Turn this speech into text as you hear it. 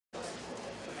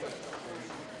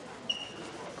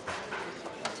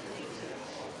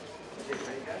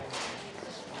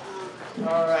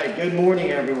All right, good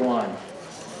morning, everyone.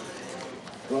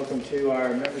 Welcome to our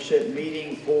membership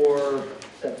meeting for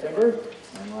September.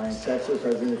 I'm Ryan Setzer,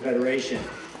 President of the Federation.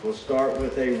 We'll start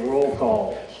with a roll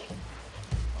call.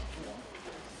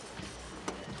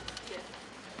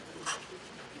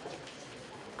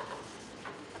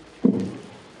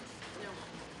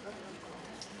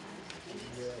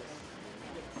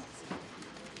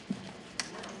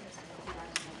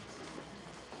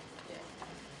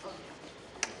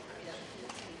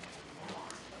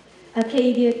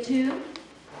 Acadia 2,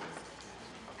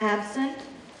 absent.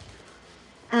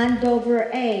 Andover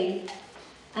A,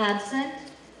 absent.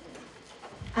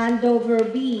 Andover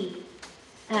B,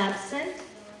 absent.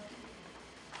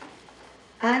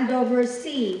 Andover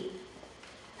C,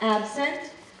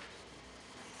 absent.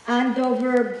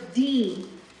 Andover D,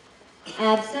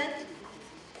 absent.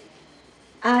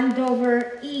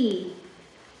 Andover E,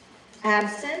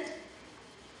 absent.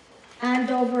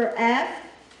 Andover F,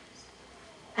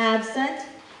 absent.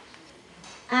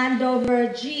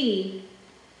 Andover G,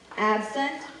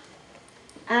 absent.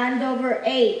 Andover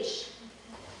H,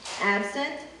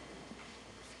 absent.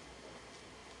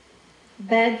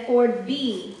 Bedford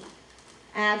B,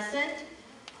 absent.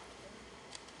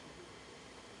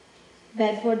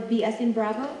 Bedford B as in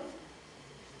Bravo.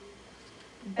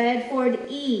 Bedford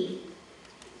E,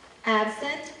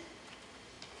 absent.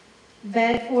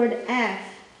 Bedford F,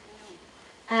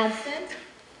 absent.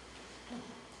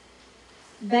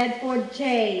 Bedford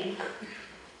J,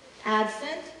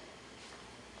 absent.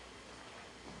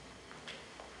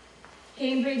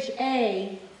 Cambridge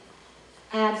A,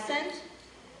 absent.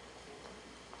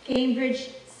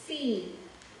 Cambridge C,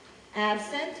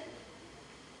 absent.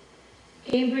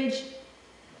 Cambridge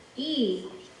E,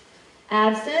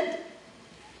 absent.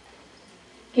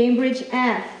 Cambridge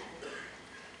F,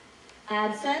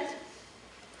 absent.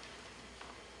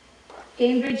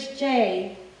 Cambridge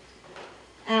J,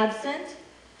 absent.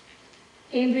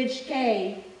 Cambridge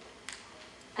K,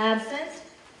 absent.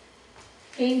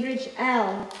 Cambridge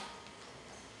L,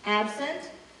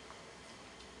 absent.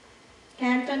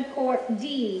 Canton Court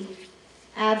D,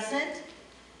 absent.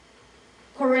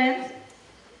 Corinth,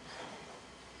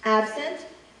 absent.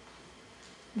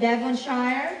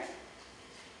 Devonshire,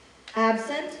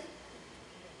 absent.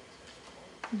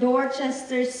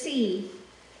 Dorchester C,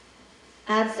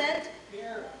 absent.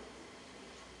 Here.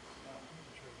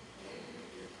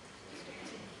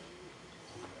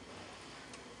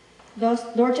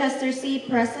 Dorchester C,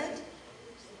 present.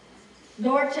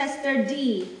 Dorchester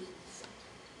D,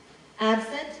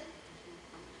 absent.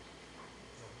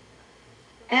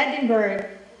 Edinburgh,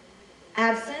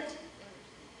 absent.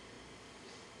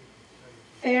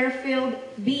 Fairfield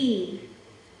B,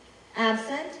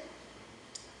 absent.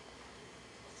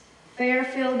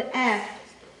 Fairfield F,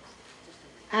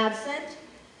 absent.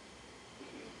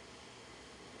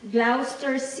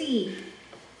 Gloucester C,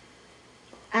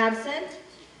 absent.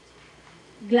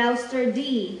 Gloucester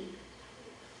D,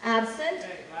 absent.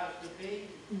 Okay, Gloucester B.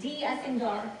 D as in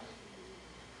dog.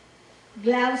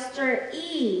 Gloucester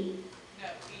E. No,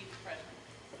 he's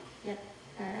present.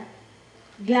 Yep.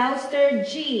 Gloucester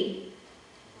G,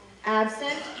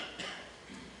 absent.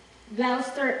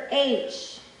 Gloucester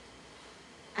H,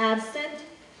 absent.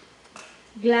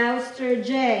 Gloucester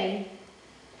J,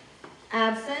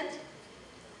 absent.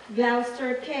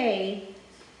 Gloucester K,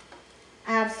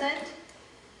 absent.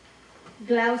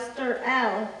 Gloucester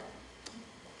L,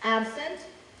 absent.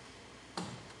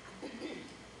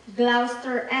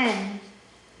 Gloucester N,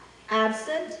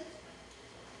 absent.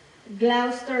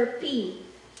 Gloucester P,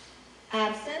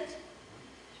 absent.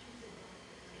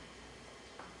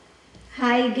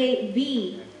 Highgate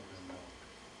B,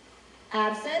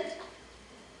 absent.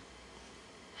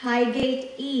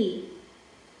 Highgate E,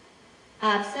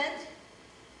 absent.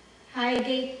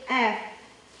 Highgate F,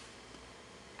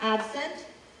 absent.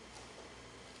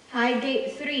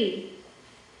 Highgate 3,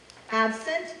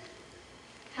 absent.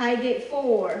 Highgate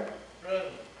 4,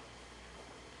 Present.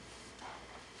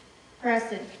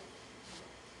 present.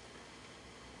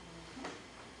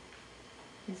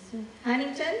 Yes, sir.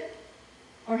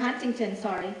 Huntington,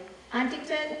 sorry.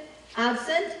 Huntington,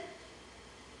 absent.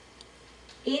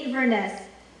 Inverness,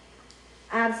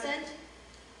 absent.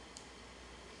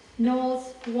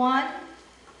 Knowles 1,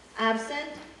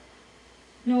 absent.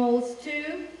 Knowles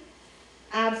 2,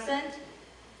 absent.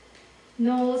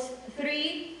 Knowles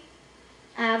 3,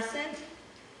 absent.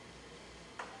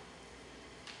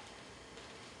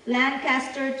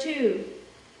 Lancaster 2,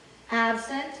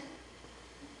 absent.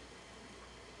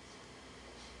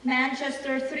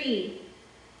 Manchester 3,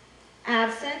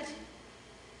 absent.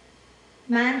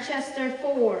 Manchester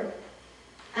 4,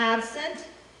 absent.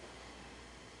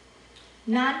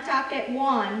 Nantucket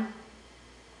 1,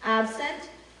 absent.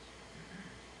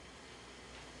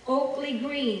 Oakley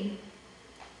Green,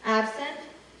 absent.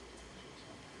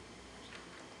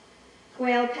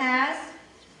 Quail Pass,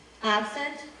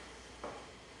 absent.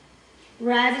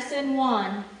 Radisson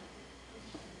 1,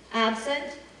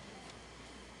 absent.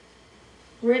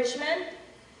 Richmond,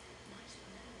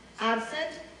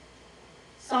 absent.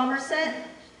 Somerset,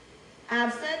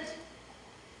 absent.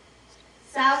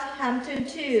 Southampton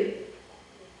 2,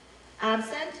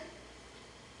 absent.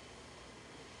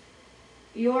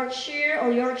 Yorkshire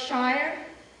or Yorkshire,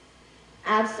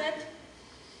 absent.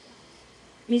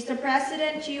 Mr.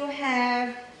 President, you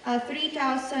have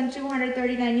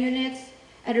 3,239 units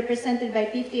and represented by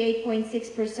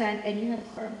 58.6%, and you have a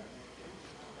quorum.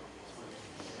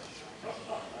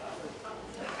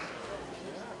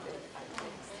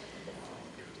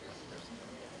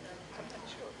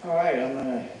 All right, I'm going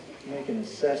to make an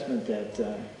assessment that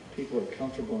people are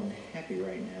comfortable and happy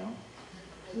right now.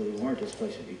 If they weren't, this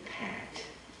place would be packed.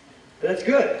 But that's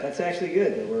good. That's actually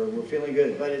good that we're feeling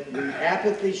good. But the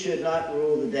apathy should not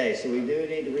rule the day. So we do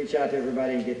need to reach out to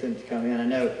everybody and get them to come in. I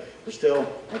know we're still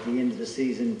at the end of the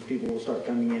season. People will start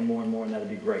coming in more and more, and that'll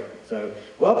be great. So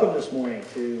welcome this morning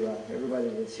to everybody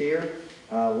that's here.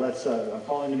 I'm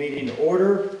calling the meeting to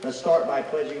order. Let's start by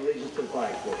pledging allegiance to the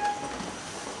flag, please.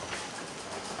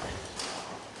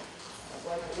 I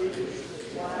pledge allegiance to the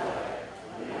flag.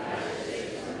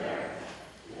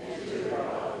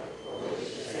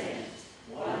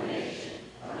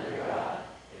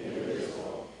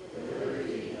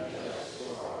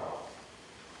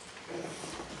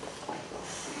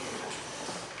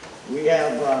 We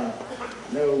have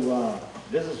no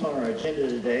business on our agenda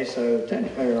today, so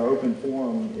technically our open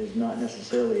forum is not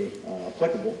necessarily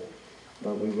applicable,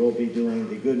 but we will be doing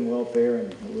the good and welfare,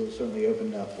 and we'll certainly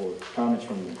open it up for comments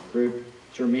from the group.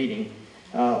 It's your meeting.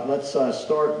 Let's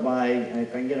start by, if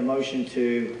I can get a motion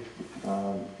to,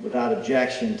 without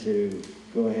objection, to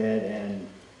go ahead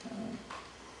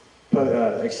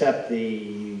and accept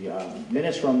the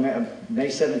minutes from May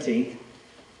 17th.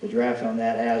 The draft on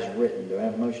that as written. Do I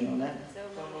have a motion on that?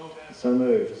 So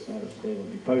moved. So it will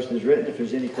be posted as written. If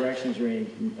there's any corrections or any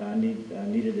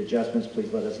needed adjustments,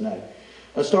 please let us know.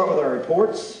 Let's start with our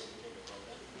reports.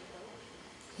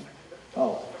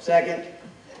 Oh, second.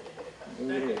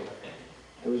 It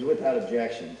was without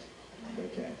objections.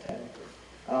 Okay.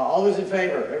 All those in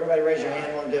favor? Everybody raise your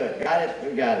hand. Want to do it? Got it?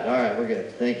 We got it. All right, we're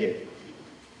good. Thank you.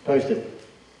 Posted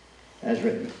as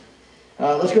written.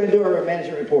 Let's go ahead and do our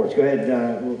management reports. Go ahead.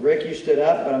 Rick, you stood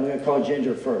up, but I'm going to call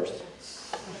Ginger first.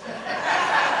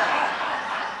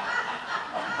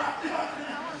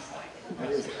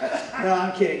 No,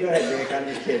 I'm kidding. Go ahead, Rick. I'm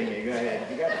just kidding you. Go ahead.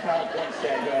 If you got the PowerPoint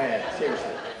set, go ahead.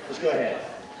 Seriously. Just go ahead.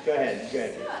 Go ahead. Go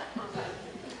ahead.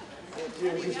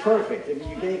 It was just perfect. I mean,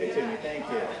 you gave it to me. Thank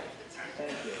you.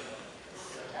 Thank you.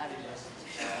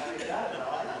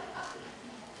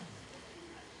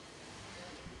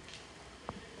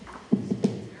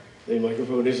 The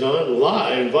microphone is on,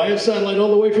 live via satellite all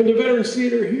the way from the Veterans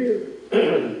Theater here.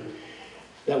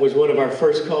 That was one of our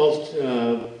first calls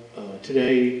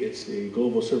today. It's the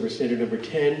Global Service Standard number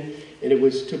 10, and it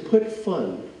was to put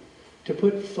fun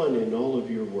in all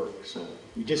of your work. So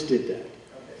we just did that.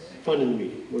 Fun in the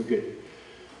meeting. We're good.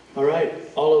 All right.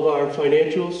 All of our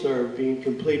financials are being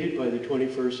completed by the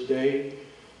 21st day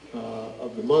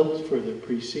of the month for the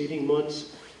preceding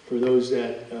months. For those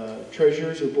that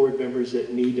treasurers or board members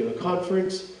that need a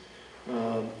conference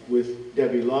with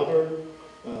Debbie Lauber,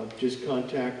 just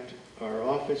contact our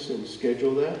office and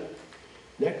schedule that.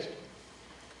 Next.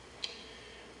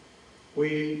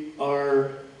 We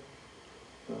are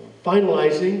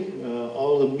finalizing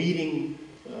all the meeting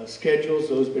schedules.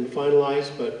 Those have been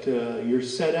finalized, but your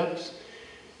setups,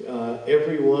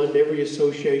 every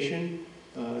association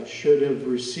should have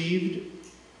received,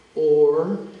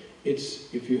 or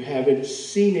if you haven't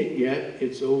seen it yet,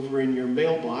 it's over in your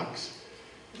mailbox,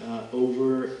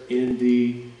 over in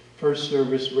the First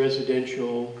Service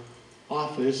Residential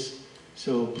office.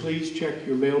 So please check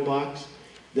your mailbox.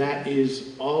 That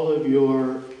is all of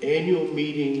your annual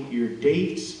meeting, your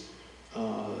dates.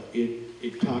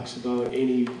 It talks about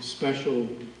any special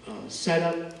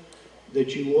setup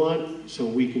that you want, so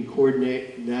we can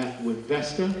coordinate that with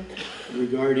Vesta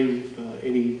regarding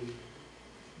any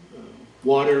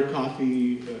water,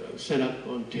 coffee, setup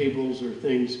on tables or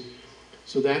things.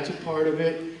 So that's a part of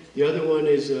it. The other one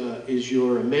is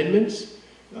your amendments.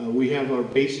 We have our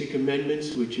basic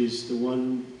amendments, which is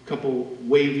the couple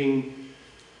waiving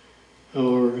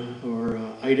or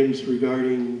items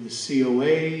regarding the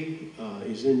COA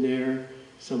is in there.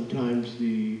 Sometimes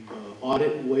the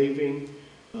audit waiving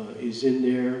is in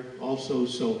there also.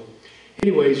 So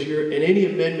anyways, and any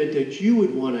amendment that you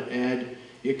would want to add,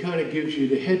 it kind of gives you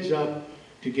the heads up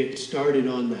to get started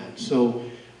on that. So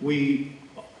you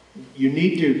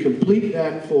need to complete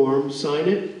that form, sign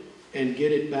it, and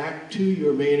get it back to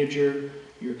your manager,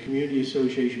 your community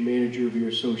association manager of your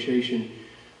association.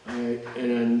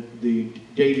 And the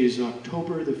date is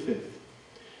October the 5th.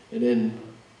 And then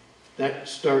that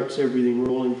starts everything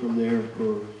rolling from there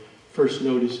for first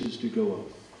notices to go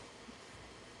out.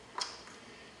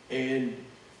 And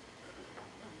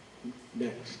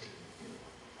next.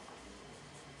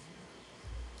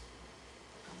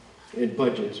 And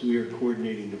budgets, we are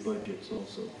coordinating the budgets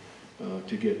also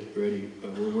to get ready.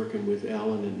 We're working with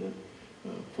Alan and the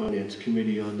Finance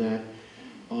Committee on that.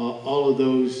 All of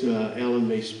those, Alan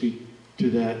may speak to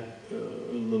that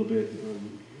a little bit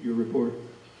on your report.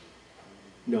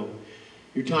 No.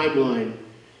 Your timeline,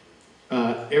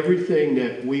 everything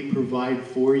that we provide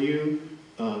for you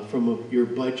from your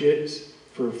budgets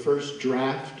for a first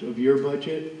draft of your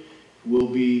budget will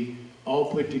be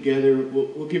all put together.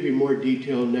 We'll give you more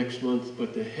detail next month,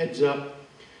 but the heads up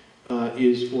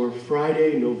is for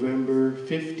Friday, November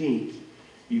 15th.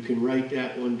 You can write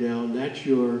that one down. That's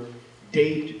your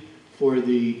date for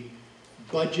the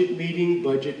budget meeting,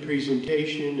 budget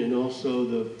presentation, and also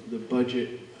the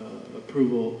budget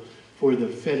approval for the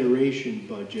Federation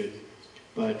budget.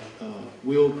 But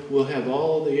we'll have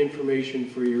all the information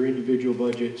for your individual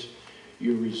budgets,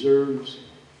 your reserves,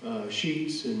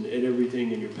 sheets and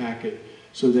everything in your packet,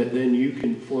 so that then you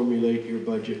can formulate your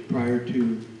budget prior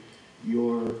to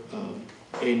your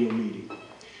annual meeting.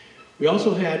 We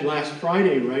also had last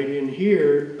Friday right in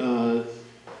here a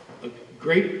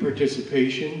great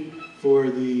participation for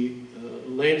the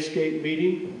landscape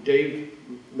meeting. Dave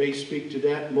may speak to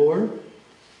that more,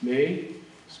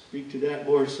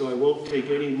 so I won't take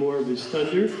any more of his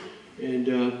thunder, and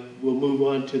we'll move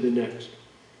on to the next.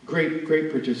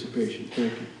 Great participation,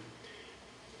 thank you.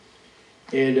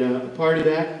 And part of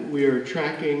that, we are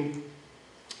tracking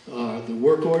the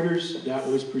work orders that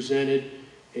was presented,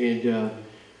 and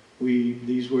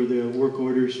these were the work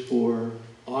orders for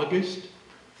August,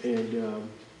 and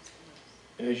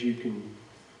as you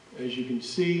can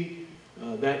see,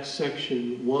 that's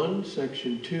section 1,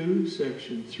 section 2,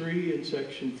 section 3, and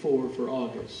section 4 for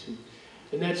August.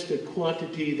 And that's the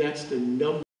quantity, that's the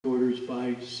number of orders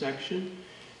by section.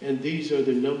 And these are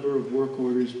the number of work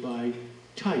orders by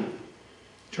type.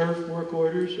 Turf work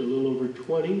orders are a little over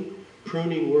 20.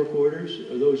 Pruning work orders,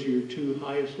 those are your two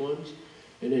highest ones.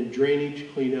 And then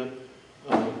drainage, cleanup,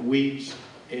 weeds,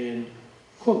 and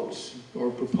quotes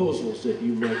or proposals that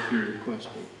you might be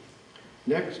requesting.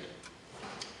 Next.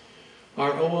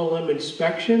 Our OLM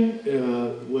inspection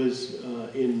was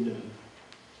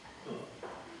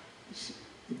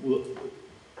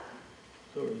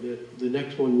the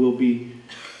next one will be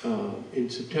in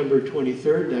September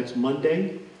 23rd. That's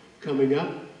Monday coming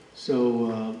up.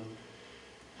 So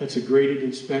that's a graded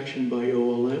inspection by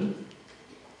OLM.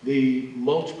 The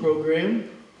mulch program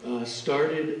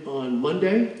started on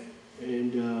Monday,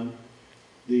 and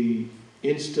the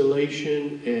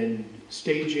installation and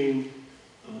staging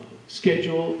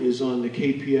schedule is on the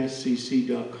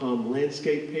kpscc.com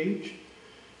landscape page,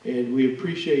 and we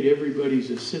appreciate everybody's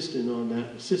assistance on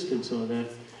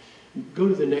that. Go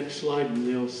to the next slide and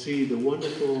they'll see the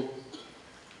wonderful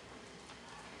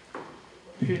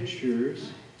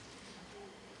pictures.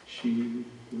 We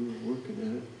were working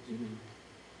at it.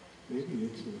 Maybe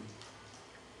it's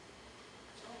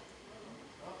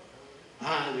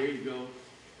there you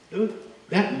go.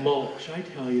 That mulch, I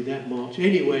tell you, that mulch.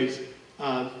 Anyways,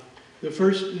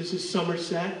 this is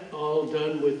Somerset, all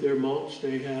done with their mulch.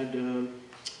 They had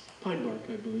pine bark,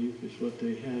 I believe, is what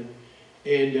they had.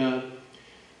 And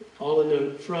all in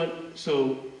the front,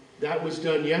 so that was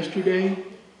done yesterday.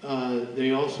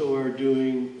 They also are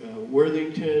doing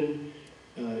Worthington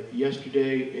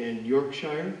yesterday and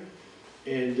Yorkshire.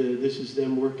 And this is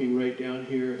them working right down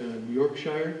here in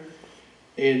Yorkshire.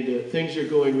 And things are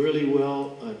going really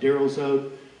well. Daryl's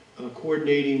out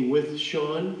coordinating with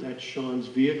Sean. That's Sean's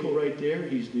vehicle right there.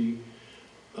 He's the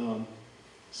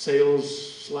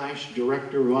sales /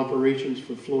 director of operations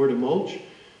for Florida Mulch.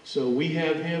 So we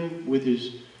have him with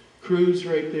his crews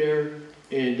right there,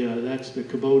 and that's the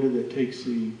Kubota that takes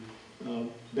the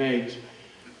bags.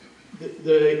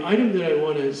 The item that I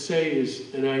want to say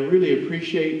is, and I really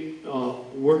appreciate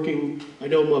working, I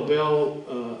know Mabel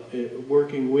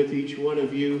working with each one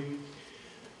of you.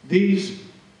 These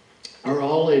are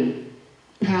all in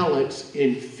pallets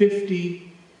in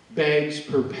 50 bags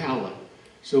per pallet.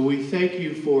 So we thank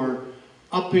you for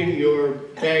upping your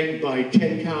bag by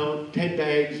 10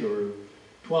 bags or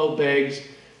 12 bags.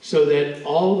 so that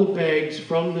all the bags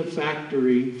from the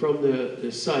factory, from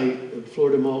the site, the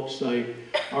Florida Malt site,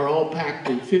 are all packed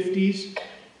in 50s.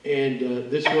 And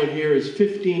this one here is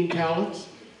 15 pallets,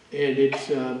 and it's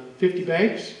 50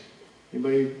 bags.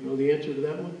 Anybody know the answer to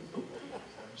that one? Oh,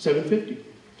 $7.50.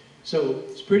 So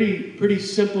it's pretty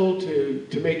simple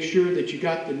to make sure that you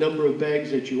got the number of bags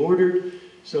that you ordered.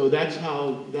 So that's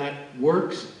how that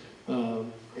works,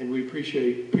 and we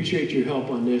appreciate your help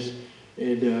on this,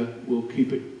 and we'll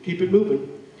keep it moving.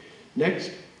 Next.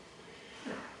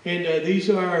 And these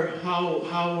are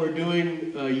how we're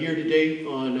doing year to date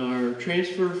on our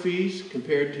transfer fees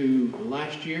compared to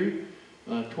last year.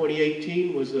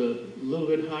 2018 was a little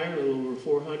bit higher, a little over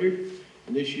 400,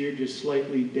 and this year just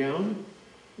slightly down.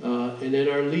 And then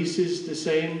our leases, the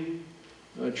same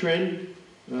trend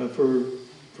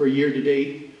for year to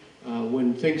date.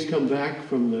 When things come back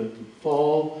from the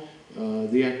fall,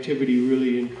 the activity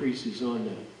really increases on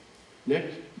that.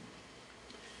 Next.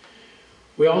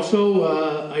 We also,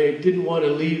 I didn't want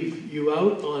to leave you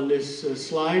out on this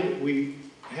slide. We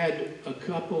had a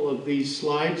couple of these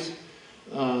slides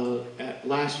at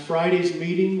last Friday's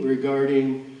meeting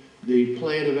regarding the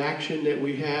plan of action that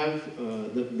we have.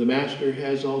 The master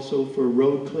has also for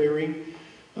road clearing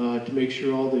to make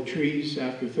sure all the trees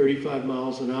after 35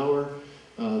 miles an hour,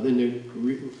 then the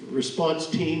response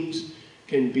teams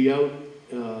can be out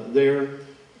there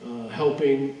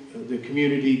helping the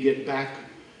community get back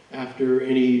after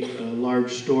any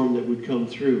large storm that would come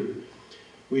through.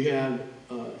 We have,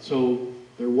 so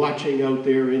they're watching out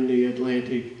there in the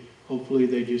Atlantic. Hopefully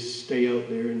they just stay out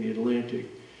there in the Atlantic.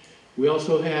 We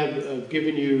also have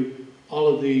given you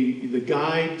all of the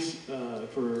guides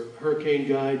for hurricane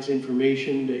guides,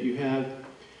 information that you have.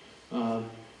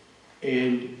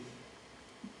 And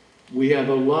we have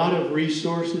a lot of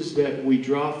resources that we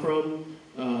draw from.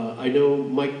 I know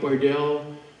Mike Bardell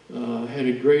had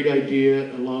a great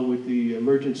idea along with the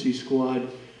emergency squad,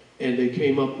 and they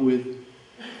came up with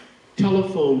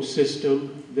telephone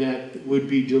system that would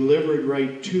be delivered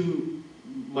right to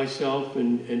myself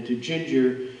and to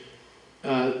Ginger,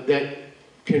 that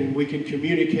we can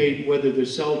communicate whether the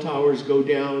cell towers go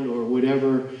down or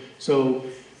whatever. So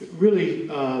really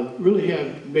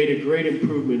have made a great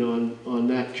improvement on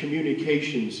that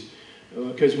communications,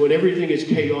 because when everything is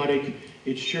chaotic,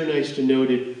 it's sure nice to know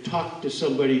to talk to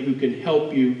somebody who can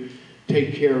help you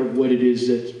take care of what it is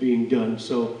that's being done.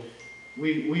 So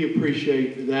we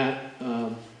appreciate that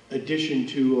addition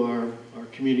to our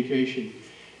communication.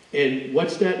 And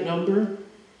what's that number?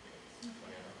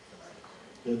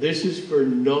 Now this is for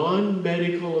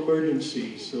non-medical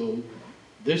emergencies. So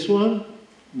this one,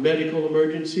 medical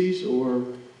emergencies or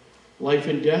life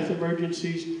and death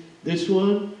emergencies. This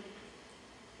one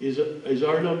is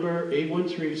our number,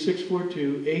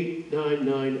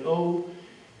 813-642-8990,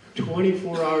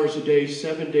 24 hours a day,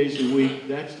 7 days a week.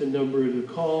 That's the number to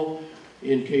call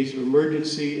in case of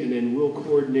emergency, and then we'll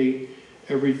coordinate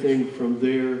everything from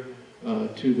there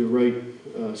to the right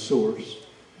source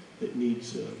that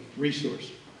needs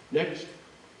resource. Next.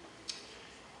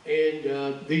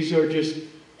 And these are just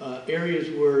areas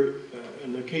where,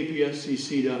 on the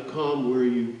kpscc.com, where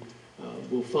you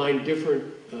will find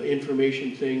different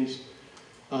information things.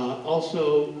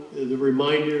 Also, the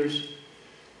reminders.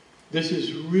 This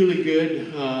is really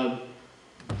good.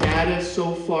 Data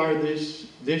so far this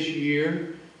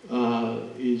year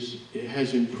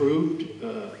has improved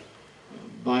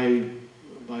by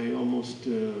almost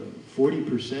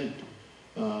 40%.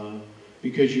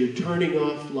 Because you're turning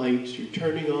off lights, you're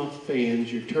turning off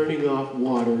fans, you're turning off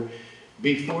water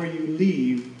before you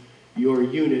leave your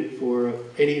unit for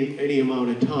any amount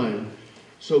of time.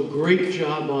 So great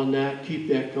job on that. Keep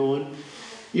that going.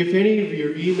 If any of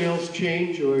your emails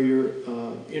change or your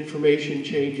information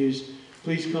changes,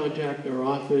 please contact our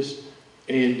office,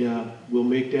 and we'll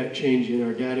make that change in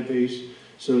our database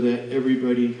so that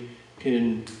everybody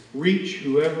can reach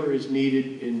whoever is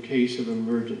needed in case of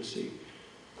emergency.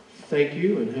 Thank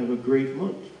you, and have a great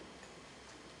month.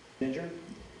 Ginger?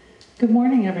 Good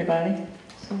morning, everybody.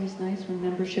 It's always nice when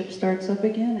membership starts up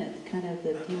again. It's kind of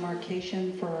the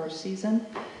demarcation for our season.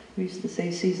 We used to say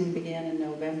season began in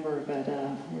November, but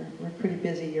we're pretty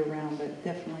busy year-round, but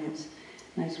definitely it's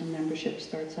nice when membership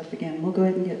starts up again. We'll go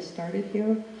ahead and get started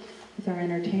here with our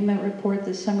entertainment report.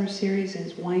 The summer series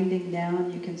is winding down.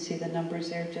 You can see the numbers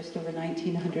there, just over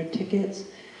 1,900 tickets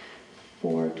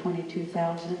for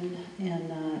 22,000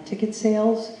 in ticket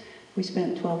sales. We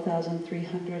spent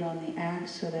 12,300 on the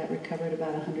acts, so that recovered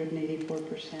about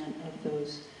 184% of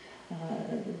those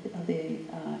of the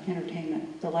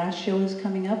entertainment. The last show is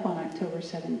coming up on October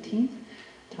 17th.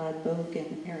 Todd Bogue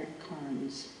and Eric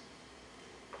Carnes.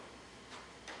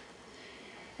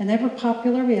 And ever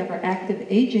popular, we have our Active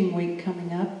Aging Week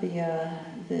coming up.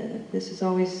 This is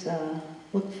always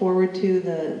look forward to.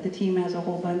 The team has a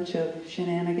whole bunch of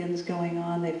shenanigans going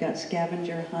on. They've got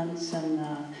scavenger hunts and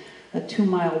a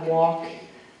 2-mile walk,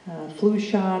 flu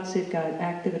shots. They've got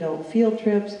active adult field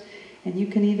trips. And you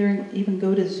can even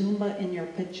go to Zumba in your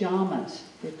pajamas.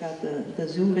 They've got the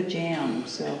Zumba Jam.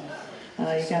 So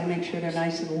you got to make sure they're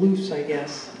nice and loose, I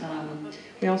guess.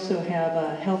 We also have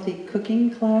a healthy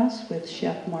cooking class with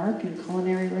Chef Mark in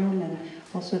Culinary Room, and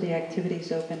also the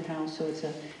Activities Open House. So it's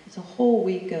a whole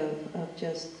week of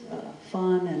just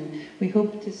fun, and we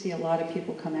hope to see a lot of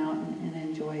people come out and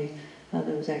enjoy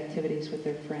those activities with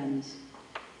their friends.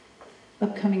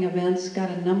 Upcoming events,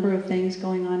 got a number of things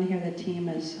going on here. The team,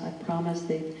 as I promised,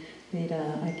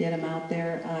 I'd get them out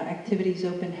there. Activities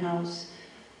Open House,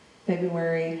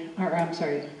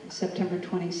 September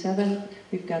 27th.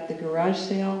 We've got the garage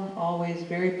sale, always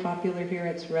very popular here.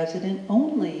 It's resident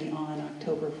only on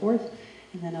October 4th,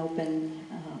 and then open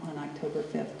on October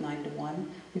 5th, 9 to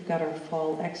 1. We've got our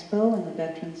Fall Expo in the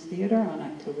Veterans Theater on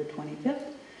October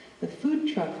 25th. The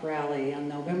Food Truck Rally on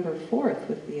November 4th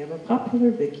with the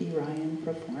ever-popular Vicki Ryan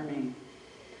performing.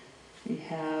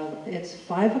 It's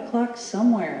 5 o'clock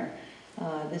somewhere.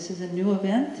 This is a new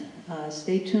event.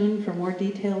 Stay tuned for more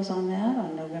details on that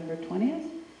on November 20th.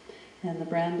 And the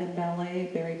Brandon Ballet,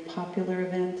 very popular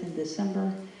event in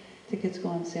December. Tickets go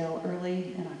on sale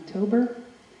early in October.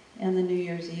 And the New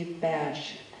Year's Eve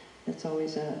Bash. That's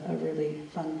always a really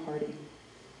fun party.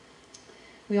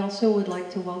 We also would like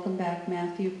to welcome back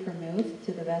Matthew Permuth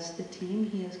to the Vesta team.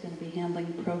 He is going to be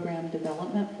handling program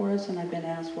development for us, and I've been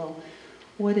asked, well,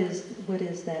 what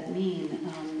does that mean?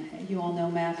 You all know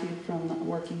Matthew from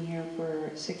working here for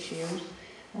 6 years.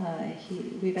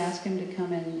 We've asked him to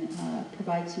come and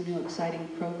provide some new exciting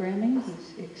programming.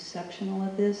 He's exceptional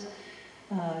at this.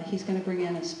 He's going to bring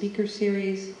in a speaker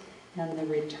series and the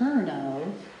return of,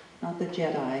 not the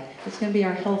Jedi, it's going to be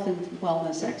our Health and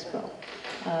Wellness Expo.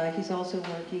 He's also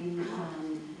working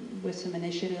with some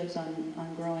initiatives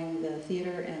on growing the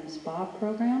theater and spa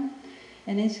program.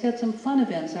 And he's got some fun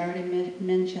events. I already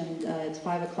mentioned it's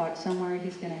 5 o'clock somewhere.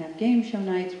 He's going to have game show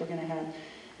nights. We're going to have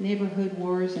neighborhood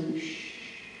wars, and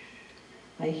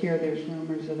I hear there's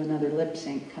rumors of another lip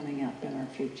sync coming up in our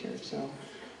future. So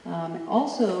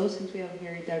also, since we have a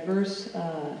very diverse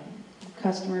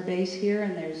customer base here,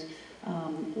 and there's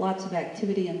lots of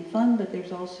activity and fun, but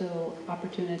there's also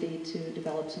opportunity to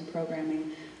develop some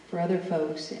programming for other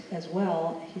folks as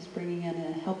well. He's bringing in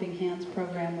a Helping Hands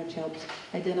program, which helps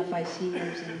identify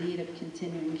seniors in need of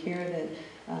continuing care, that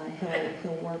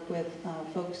he'll work with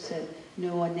folks that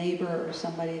know a neighbor or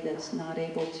somebody that's not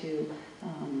able to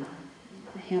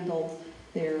handle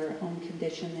their own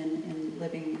condition and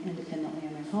living independently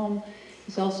in their home.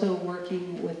 He's also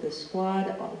working with the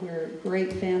Squad. We're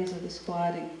great fans of the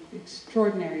Squad, an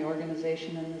extraordinary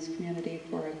organization in this community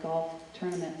for a golf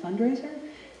tournament fundraiser,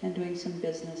 and doing some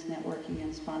business networking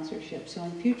and sponsorship. So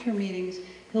in future meetings,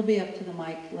 he'll be up to the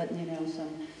mic letting you know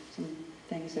some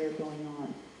things that are going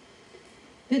on.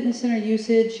 Fitness center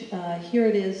usage, here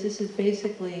it is. This is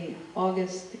basically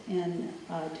August in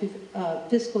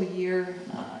fiscal year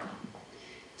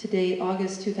to date,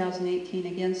 August 2018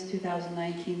 against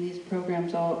 2019. These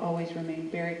programs always remain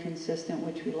very consistent,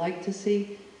 which we like to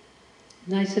see.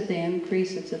 Nice that they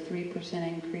increase. It's a 3%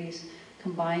 increase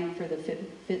combined for the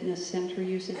fitness center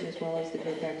usage as well as the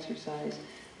group exercise.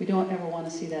 We don't ever want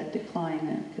to see that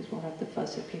decline because we'll have to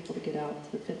fuss at people to get out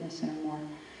to the fitness center more.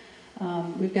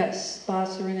 We've got Spa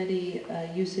Serenity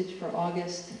usage for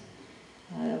August.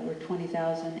 We're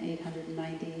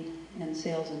 20,890 in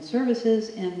sales and services,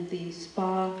 and the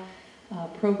spa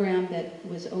program that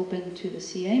was open to the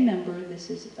CA member.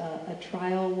 This is a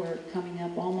trial. We're coming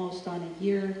up almost on a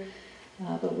year,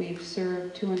 but we've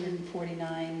served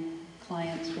 249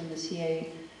 clients from the CA,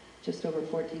 just over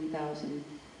 14,000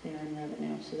 there in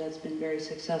revenue. So that's been very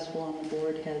successful, and the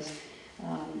board has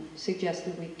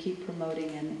suggested we keep promoting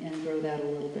and grow that a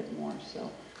little bit more. So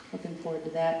looking forward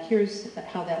to that. Here's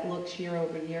how that looks year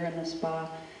over year in the spa.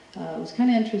 It was kind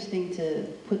of interesting to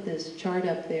put this chart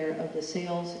up there of the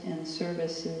sales and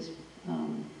services,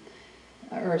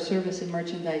 or service and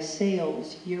merchandise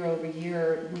sales year over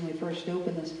year. When we first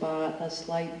opened the spa, a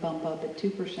slight bump up at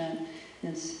 2%.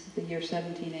 Since the year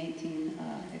 17-18,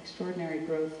 extraordinary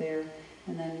growth there.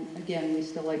 And then again, we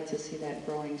still like to see that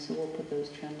growing, so we'll put those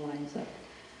trend lines up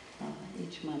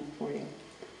each month for you.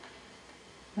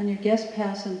 On your guest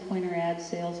pass and pointer ad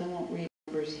sales, I won't read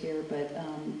numbers here, but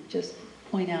just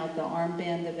point out the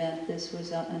armband event. This was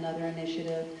another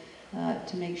initiative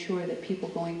to make sure that people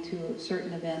going to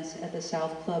certain events at the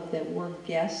South Club that were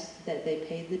guests, that they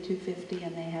paid the $250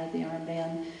 and they had the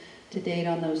armband. To date,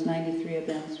 on those 93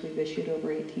 events, we've issued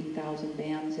over 18,000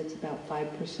 bands. It's about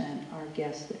 5% are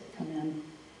guests that come in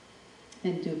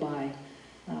and do buy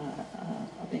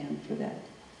a band for that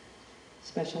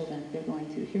special event they're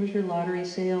going to. Here's your lottery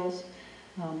sales.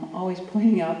 Always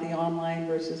pointing out the online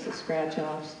versus the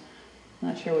scratch-offs.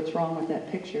 Not sure what's wrong with that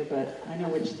picture, but I know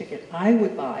which ticket I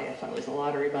would buy if I was a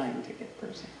lottery buying ticket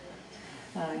person.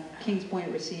 Kings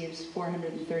Point receives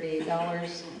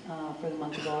 $438 for the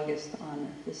month of August on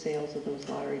the sales of those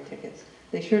lottery tickets.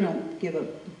 They sure don't give a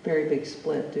very big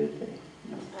split, do they?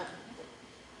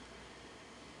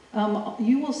 No.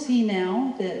 You will see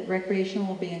now that recreation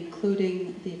will be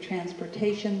including the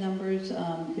transportation numbers.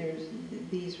 There's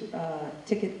these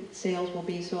ticket sales will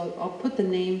be, so I'll put the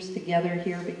names together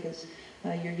here because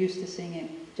you're used to seeing it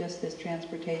just as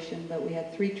transportation, but we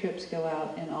had 3 trips go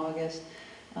out in August.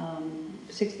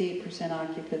 68%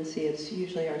 occupancy. It's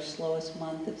usually our slowest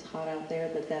month. It's hot out there,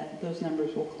 but those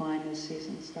numbers will climb as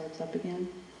season starts up again.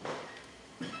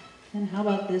 And how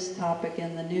about this topic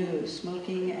in the news,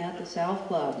 smoking at the South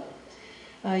Club?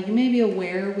 You may be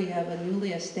aware we have a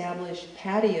newly established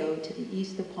patio to the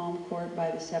east of Palm Court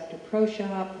by the Scepter Pro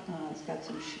Shop. It's got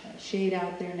some shade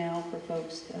out there now for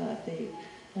folks,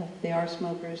 if they are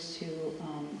smokers, to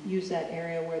use that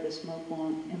area where the smoke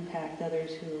won't impact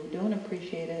others who don't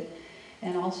appreciate it.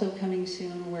 And also coming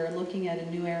soon, we're looking at a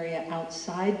new area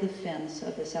outside the fence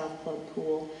of the South Club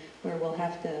pool where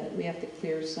we have to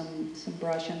clear some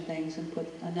brush and things and put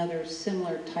another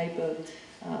similar type of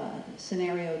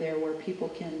scenario there where people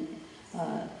can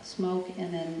smoke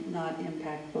and then not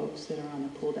impact folks that are on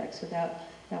the pool deck. So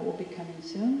that will be coming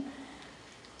soon.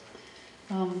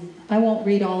 I won't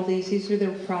read all these. These are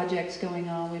the projects going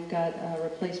on. We've got a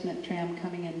replacement tram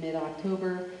coming in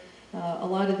mid-October. A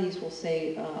lot of these will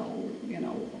say,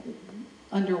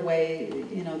 underway.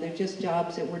 They're just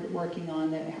jobs that we're working on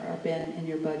that have been in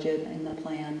your budget, in the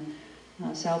plan.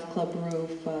 South Club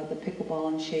roof, the pickleball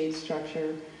and shade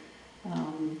structure.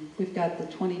 We've got the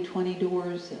 2020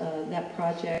 doors. That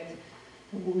project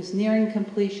was nearing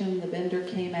completion. The vendor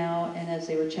came out, and as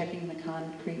they were checking the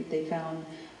concrete, they found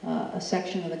a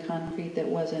section of the concrete that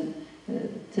wasn't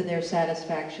to their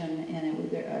satisfaction,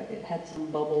 and it had some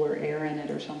bubble or air in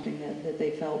it or something that they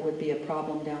felt would be a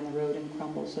problem down the road and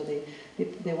crumble. So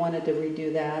they wanted to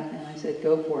redo that, and I said,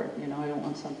 go for it. I don't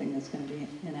want something that's going to be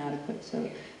inadequate. So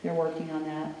they're working on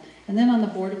that. And then on the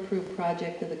board-approved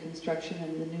project of the construction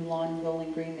of the new lawn in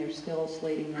Bowling Green, they're still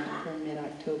slating that for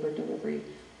mid-October delivery,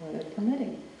 weather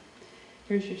permitting.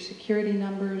 Here's your security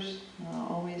numbers.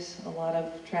 Always a lot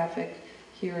of traffic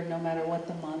here, no matter what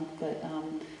the month, but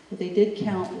they did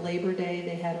count Labor Day.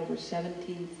 They had over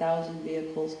 17,000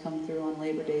 vehicles come through on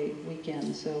Labor Day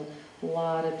weekend, so a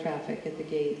lot of traffic at the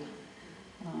gate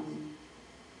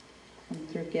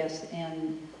through guests.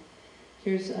 And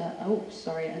here's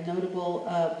a notable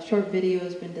short video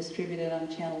has been distributed on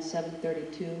channel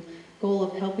 732. Goal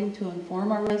of helping to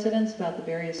inform our residents about the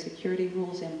various security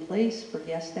rules in place for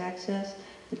guest access,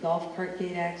 the golf cart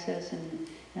gate access, and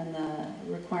the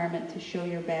requirement to show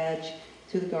your badge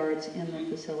to the guards in the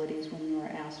facilities when you are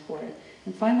asked for it.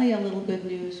 And finally, a little good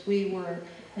news. We were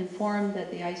informed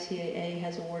that the ICAA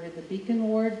has awarded the Beacon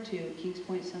Award to Kings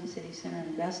Point Sun City Center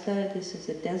in Vesta. This is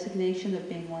a designation of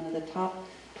being one of the top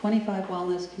 25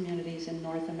 wellness communities in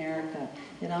North America.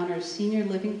 It honors senior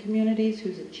living communities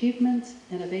whose achievements,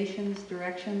 innovations,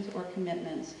 directions, or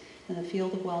commitments in the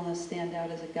field of wellness stand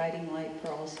out as a guiding light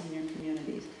for all senior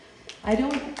communities.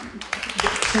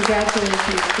 Congratulations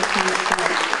to Kings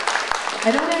Point. I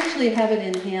don't actually have it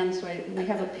in hand, so we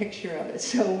have a picture of it.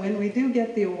 So when we do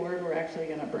get the award, we're actually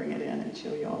going to bring it in and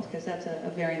show you all, because that's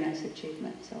a very nice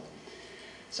achievement. So,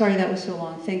 sorry that was so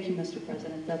long. Thank you, Mr.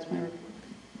 President. That's my report.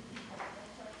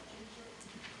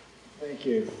 Thank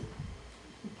you.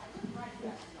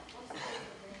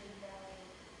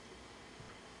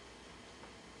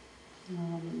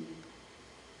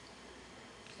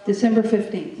 December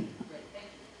 15th.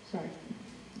 Sorry.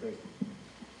 Great.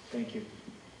 Thank you.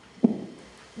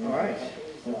 All right.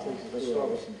 Let's start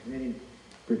with some committee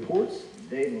reports.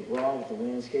 Dave McGraw with the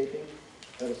landscaping.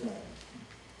 Let us know.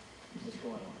 What's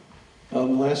going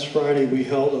on? Last Friday, we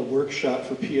held a workshop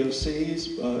for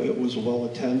POCs. It was well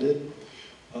attended.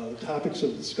 The topics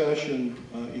of discussion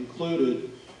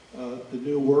included the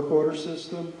new work order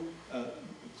system,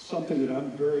 something that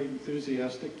I'm very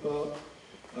enthusiastic about.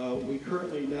 We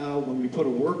currently now, when we put a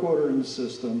work order in the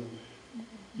system,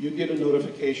 you get a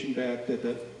notification back that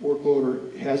that work order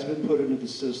has been put into the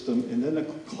system, and then the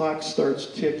clock starts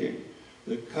ticking.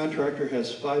 The contractor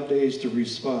has 5 days to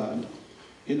respond.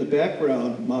 In the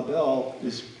background, Mabel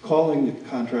is calling the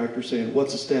contractor saying,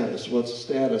 what's the status, what's the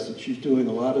status? And she's doing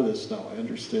a lot of this now, I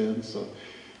understand.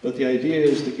 But the idea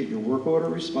is to get your work order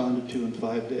responded to in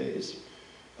 5 days.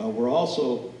 We're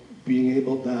also being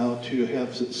able now to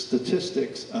have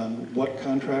statistics on what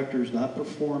contractor is not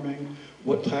performing,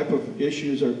 what type of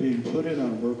issues are being put in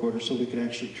on work order so we can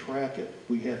actually track it.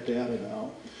 We have data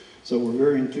now. So we're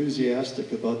very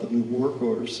enthusiastic about the new work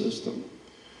order system.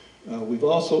 We've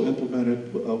also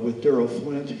implemented with Daryl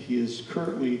Flint, he is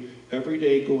currently every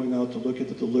day going out to look at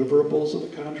the deliverables of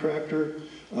the contractor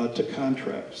to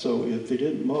contract. So if they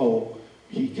didn't mow,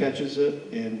 he catches it,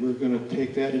 and we're going to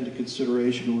take that into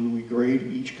consideration when we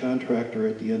grade each contractor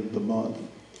at the end of the month.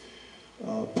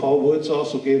 Paul Woods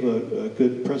also gave a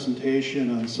good presentation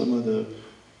on some of the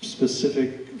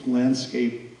specific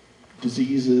landscape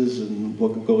diseases and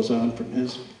what goes on from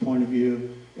his point of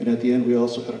view. And at the end, we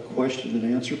also had a question and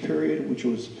answer period, which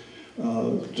was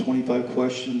 25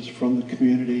 questions from the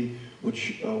community,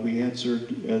 which we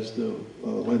answered as the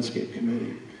landscape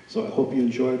committee. So I hope you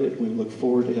enjoyed it. We look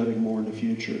forward to having more in the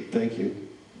future. Thank you.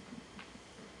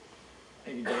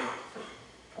 Thank you,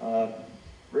 Dave.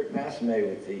 Rick Massime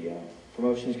with the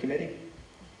Promotions Committee.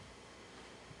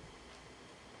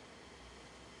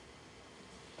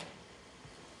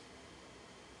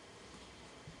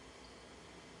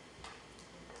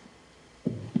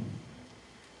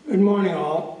 Good morning,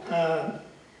 all.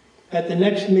 At the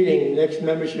next meeting, next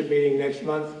membership meeting next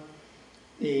month,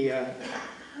 the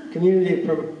Community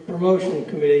Promotion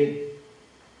Committee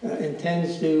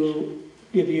intends to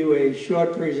give you a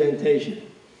short presentation.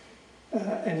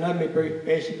 And let me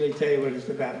basically tell you what it's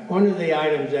about. One of the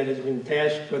items that has been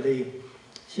tasked for the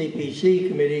CPC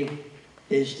committee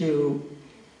is to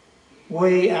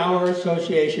weigh our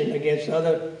association against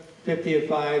other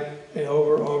 50-5 and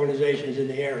over organizations in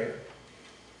the area.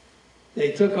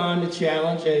 They took on the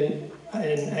challenge, and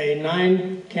in a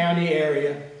 9-county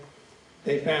area,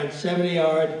 they found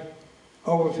 70-odd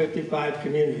over 55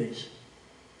 communities.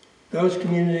 Those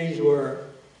communities were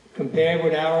compared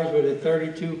with ours with a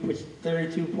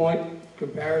 32-point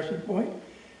comparison point.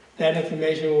 That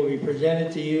information will be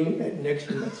presented to you at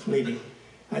next month's meeting.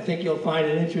 I think you'll find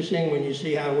it interesting when you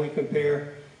see how we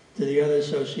compare to the other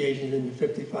associations in the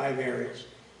 55 areas.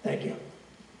 Thank you.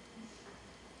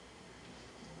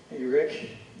 Thank you,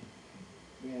 Rick.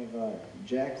 We have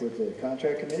Jack with the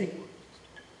Contract Committee.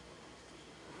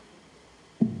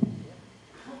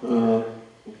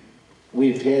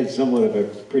 We've had somewhat of a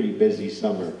pretty busy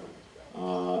summer.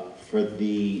 For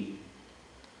the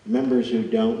members who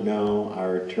don't know,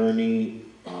 our attorney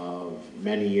of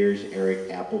many years,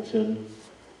 Eric Appleton,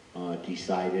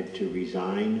 decided to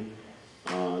resign.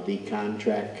 The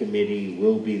Contract Committee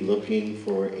will be looking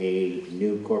for a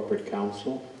new corporate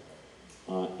counsel.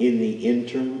 In the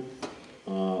interim,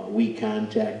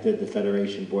 the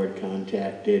Federation Board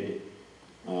contacted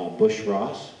Bush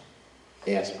Ross,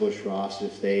 asked Bush Ross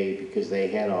if because they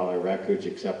had all our records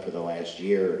except for the last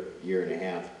year and a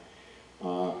half,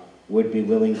 would be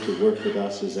willing to work with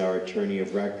us as our attorney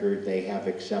of record. They have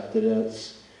accepted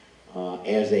us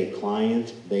as a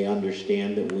client. They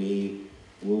understand that we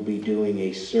will be doing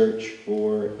a search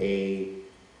for a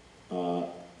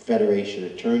Federation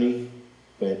attorney.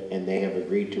 And they have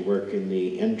agreed to work in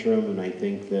the interim, and I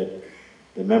think that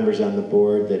the members on the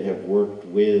board that have worked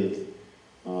with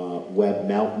Webb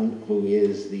Melton, who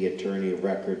is the attorney of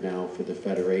record now for the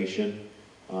Federation,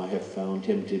 have found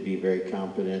him to be very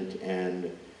competent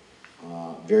and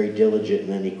very diligent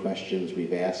in any questions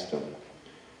we've asked him.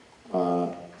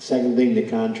 Second thing the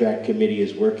Contract Committee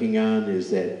is working on is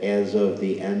that as of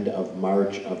the end of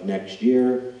March of next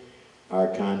year, our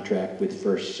contract with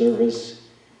First Service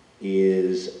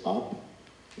is up.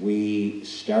 We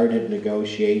started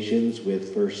negotiations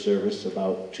with First Service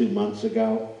about 2 months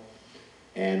ago,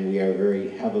 and we are very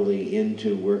heavily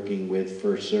into working with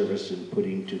First Service and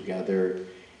putting together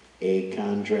a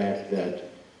contract that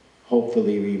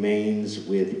hopefully remains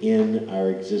within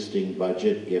our existing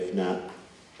budget, if not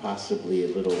possibly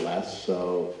a little less,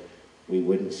 so we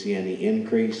wouldn't see any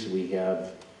increase. We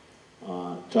have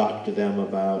talked to them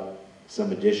about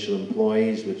some additional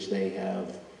employees, which they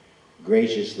have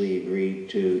graciously agreed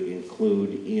to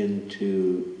include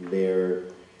into their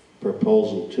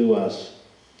proposal to us.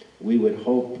 We would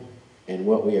hope, and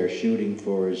what we are shooting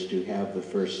for, is to have the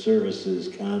First Services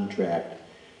contract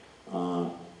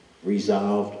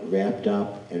resolved, wrapped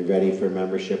up, and ready for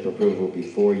membership approval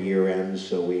before year end,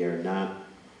 so we are not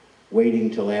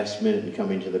waiting till last minute and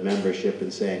coming to the membership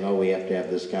and saying, oh, we have to have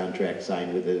this contract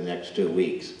signed within the next 2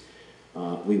 weeks.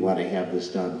 We want to have this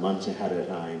done months ahead of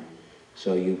time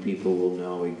So you people will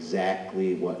know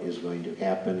exactly what is going to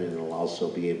happen, and it'll also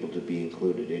be able to be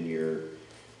included in your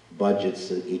budgets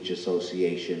that each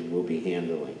association will be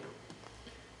handling.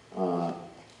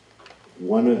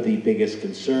 One of the biggest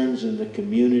concerns in the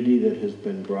community that has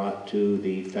been brought to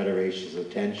the Federation's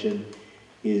attention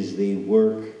is the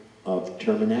work of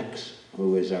Terminex,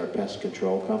 who is our pest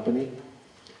control company.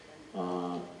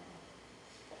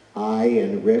 I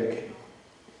and Rick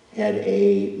had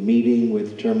a meeting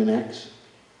with Terminex.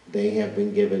 They have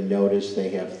been given notice. They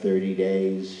have 30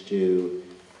 days to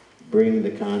bring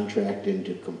the contract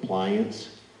into compliance.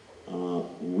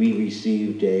 We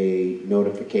received a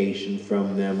notification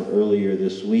from them earlier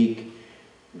this week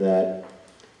that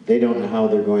they don't know how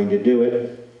they're going to do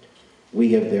it.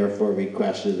 We have therefore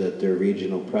requested that their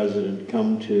regional president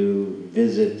come to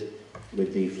visit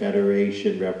with the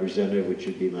Federation representative, which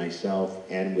would be myself,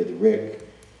 and with Rick.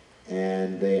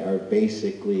 And they are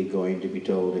basically going to be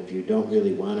told, if you don't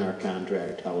really want our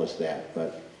contract, tell us that.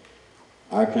 But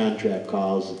our contract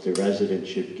calls that the residents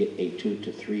should get a 2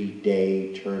 to 3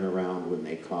 day turnaround when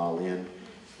they call in.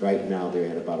 Right now, they're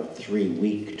at about a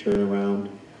 3-week turnaround.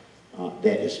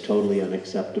 That is totally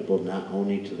unacceptable, not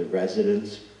only to the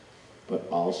residents, but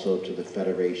also to the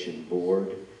Federation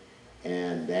board.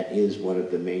 And that is one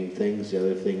of the main things. The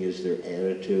other thing is their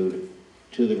attitude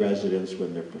to the residents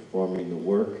when they're performing the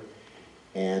work,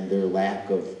 and their lack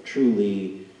of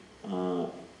truly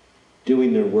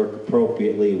doing their work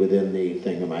appropriately within the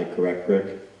thing. Am I correct,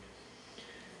 Rick?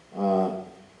 The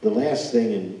last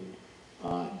thing,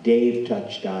 and Dave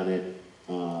touched on it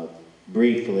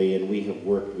briefly, and we have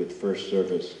worked with First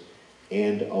Service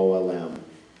and OLM,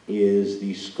 is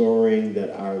the scoring that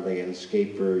our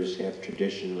landscapers have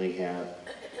traditionally have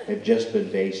just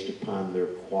been based upon their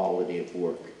quality of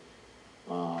work.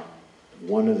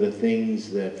 One of the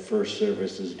things that First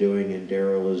Service is doing and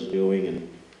Darrell is doing, and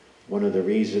one of the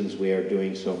reasons we are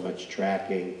doing so much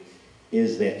tracking,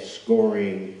 is that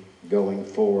scoring going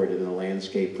forward, and the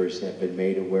landscapers have been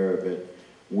made aware of it,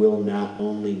 will not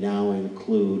only now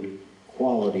include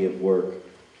quality of work,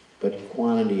 but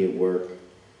quantity of work.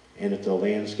 And if the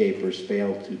landscapers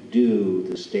fail to do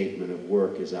the statement of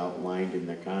work as outlined in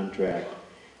the contract,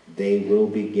 they will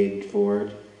be gigged for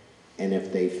it. And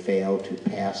if they fail to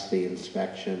pass the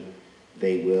inspection,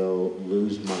 they will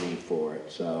lose money for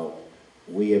it. So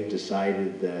we have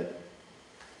decided that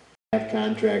we have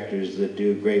contractors that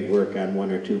do great work on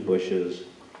 1 or 2 bushes,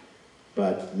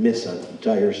 but miss an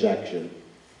entire section.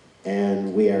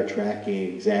 And we are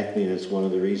tracking exactly, and it's one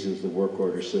of the reasons the work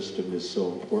order system is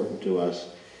so important to us,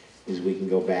 is we can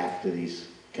go back to these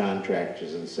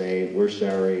contractors and say, we're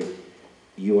sorry,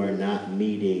 you are not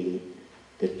meeting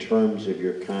the terms of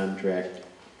your contract,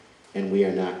 and we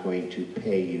are not going to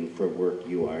pay you for work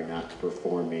you are not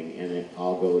performing. And it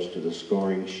all goes to the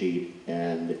scoring sheet,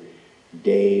 and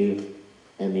Dave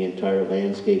and the entire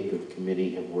landscape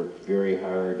committee have worked very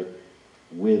hard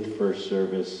with First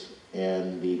Service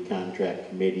and the contract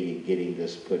committee in getting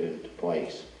this put into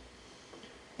place.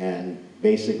 And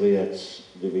basically, that's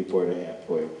the report I have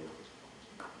for you.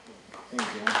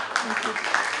 Thank you, John. Thank you.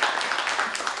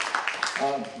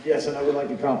 Yes, and I would like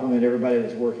to compliment everybody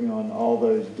that's working on all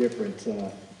those different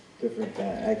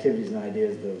activities and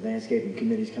ideas. The landscaping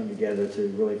committees come together to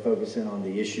really focus in on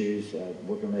the issues,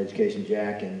 working on education.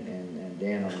 Jack and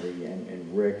Dan on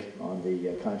and Rick on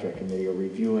the contract committee are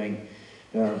reviewing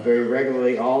very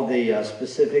regularly all the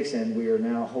specifics, and we are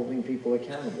now holding people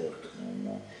accountable.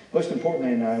 And most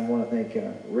importantly, and I want to thank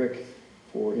Rick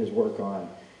for his work on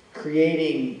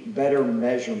creating better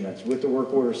measurements with the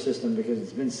work order system, because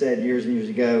it's been said years and years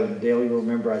ago, and Dale, you'll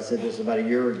remember I said this about a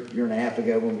year and a half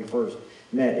ago when we first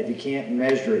met, if you can't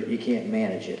measure it, you can't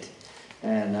manage it.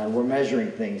 And we're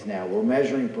measuring things now. We're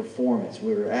measuring performance.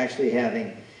 We're actually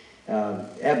having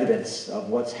evidence of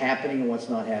what's happening and what's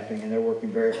not happening, and they're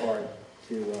working very hard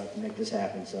to make this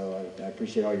happen. So I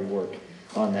appreciate all your work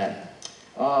on that.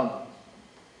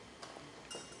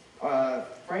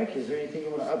 Frank, is there anything you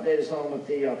want to update us on with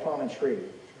the palm and tree?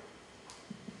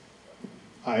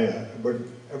 Hi, but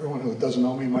everyone who doesn't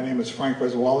know me, my name is Frank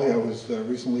Reswally. I was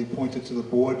recently appointed to the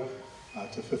board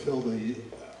to fulfill the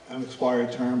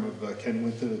unexpired term of Ken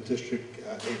Winter, the District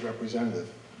 8 representative.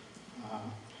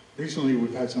 Recently,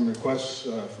 we've had some requests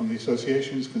from the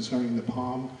associations concerning the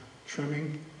palm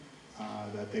trimming,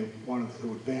 that they wanted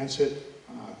to advance it.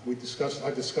 I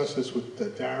discussed this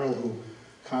with Darrell, who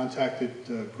contacted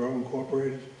Grow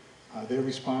Incorporated. Their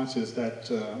response is that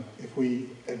if we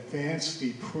advance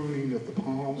the pruning of the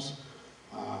palms,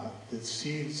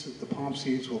 the palm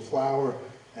seeds will flower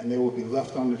and they will be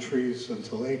left on the trees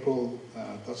until April,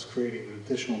 thus creating an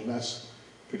additional mess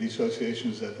for the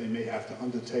associations that they may have to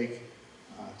undertake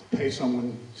pay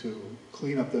someone to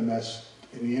clean up the mess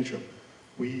in the interim.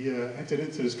 We entered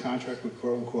into this contract with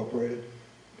Grow Incorporated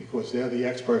because they're the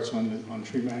experts on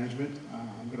tree management.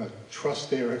 I'm going to trust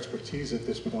their expertise at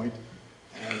this point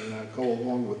and go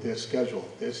along with their schedule.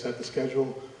 They set the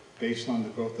schedule based on the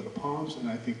growth of the palms, and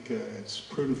I think it's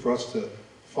prudent for us to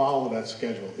follow that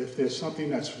schedule. If there's something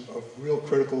that's of real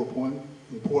critical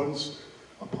importance,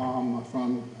 a palm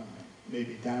from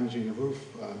maybe damaging the roof,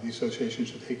 the association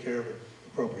should take care of it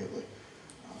appropriately.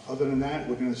 Other than that,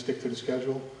 we're going to stick to the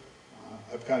schedule.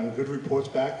 I've gotten good reports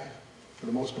back, for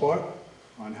the most part,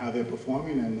 on how they're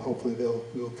performing, and hopefully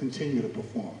they'll continue to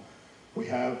perform. We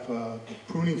have the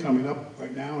pruning coming up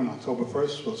right now on October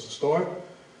 1st, supposed to start,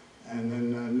 and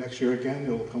then next year again,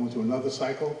 it'll come into another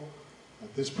cycle.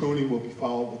 This pruning will be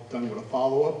done with a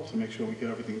follow-up to make sure we get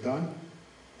everything done,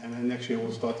 and then next year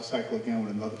we'll start the cycle again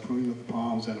with another pruning of the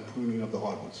palms and a pruning of the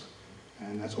hardwoods.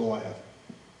 And that's all I have.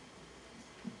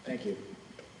 Thank you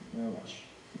very much.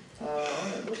 All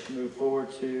right, let's move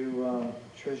forward to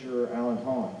Treasurer Alan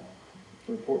Hahn.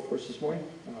 Report for us this morning.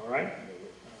 All right.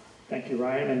 Thank you,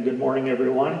 Ryan, and good morning,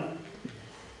 everyone.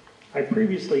 I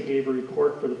previously gave a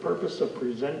report for the purpose of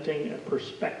presenting a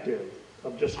perspective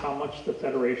of just how much the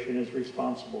Federation is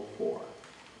responsible for.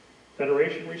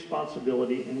 Federation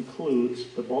responsibility includes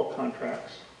the bulk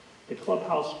contracts, the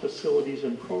clubhouse facilities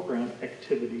and program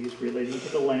activities relating to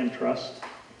the land trust,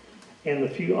 and the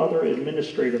few other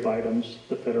administrative items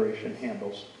the Federation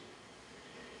handles.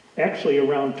 Actually,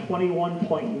 around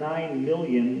 $21.9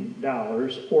 million,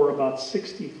 or about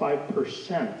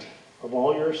 65% of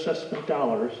all your assessment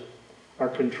dollars, are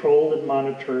controlled and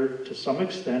monitored to some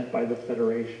extent by the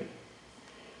Federation.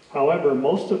 However,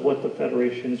 most of what the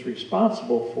Federation is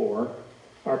responsible for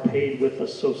are paid with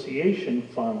association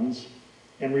funds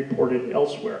and reported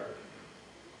elsewhere.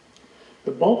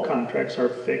 The bulk contracts are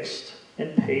fixed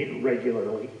and paid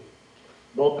regularly.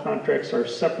 Bulk contracts are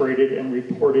separated and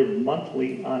reported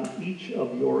monthly on each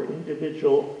of your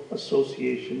individual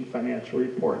association financial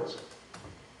reports.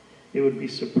 It would be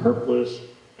superfluous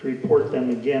to report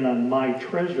them again on my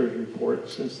treasurer's report,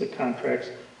 since the contracts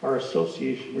are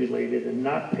association related and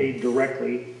not paid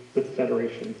directly with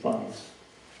Federation funds.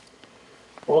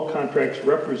 Bulk contracts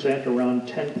represent around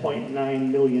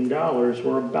 $10.9 million,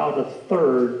 or about a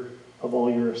third of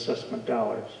all your assessment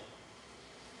dollars.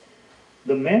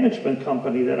 The management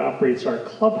company that operates our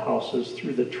clubhouses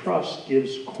through the trust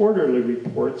gives quarterly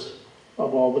reports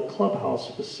of all the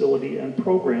clubhouse facility and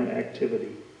program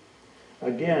activity.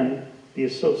 Again, the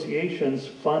associations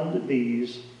fund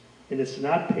these, and it's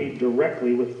not paid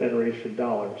directly with Federation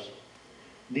dollars.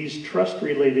 These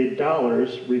trust-related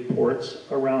dollars reports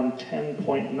around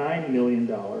 $10.9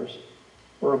 million,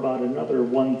 or about another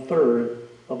 1/3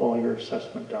 of all your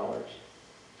assessment dollars.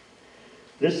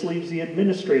 This leaves the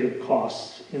administrative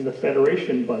costs in the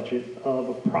Federation budget of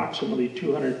approximately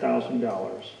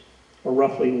 $200,000, or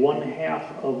roughly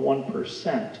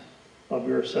 0.5% of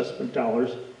your assessment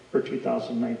dollars for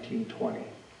 2019-20.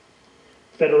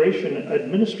 Federation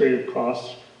administrative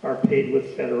costs are paid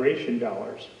with Federation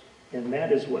dollars, and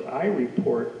that is what I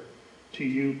report to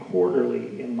you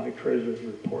quarterly in my treasurer's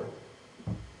report.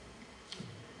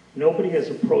 Nobody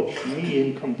has approached me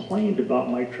and complained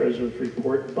about my treasurer's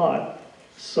report, but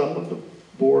some of the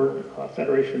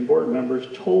Federation board members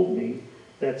told me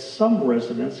that some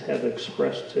residents have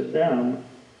expressed to them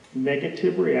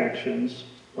negative reactions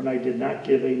when I did not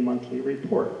give a monthly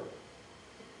report.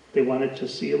 They wanted to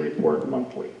see a report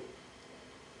monthly.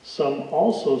 Some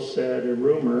also said a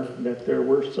rumor that there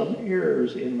were some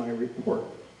errors in my report.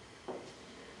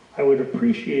 I would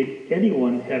appreciate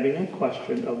anyone having a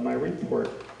question of my report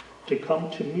to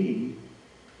come to me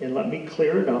and let me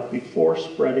clear it up before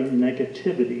spreading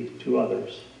negativity to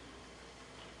others.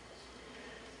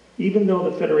 Even though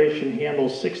the Federation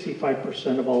handles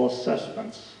 65% of all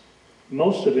assessments,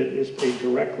 most of it is paid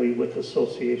directly with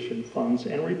association funds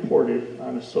and reported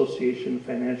on association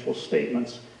financial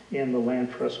statements and the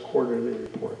Land Trust quarterly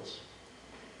reports.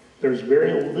 There's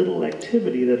very little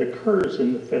activity that occurs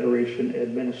in the Federation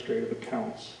administrative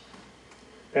accounts.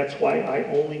 That's why I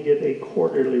only give a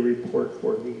quarterly report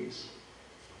for these.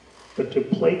 But to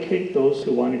placate those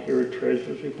who want to hear a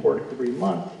treasurer's report every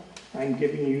month, I'm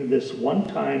giving you this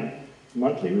one-time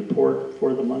monthly report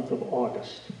for the month of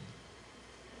August.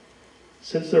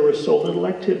 Since there was so little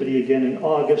activity again in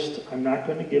August, I'm not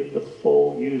going to give the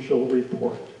full usual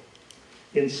report.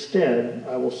 Instead,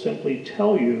 I will simply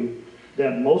tell you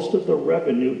that most of the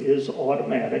revenue is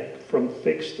automatic from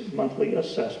fixed monthly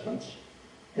assessments,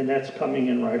 and that's coming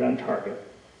in right on target.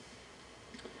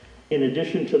 In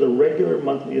addition to the regular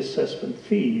monthly assessment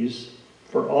fees,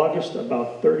 For August,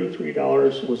 about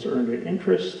 $33 was earned in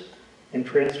interest, and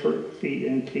transfer fee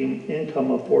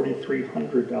income of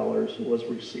 $4,300 was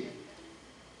received.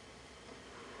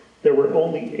 There were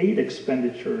only 8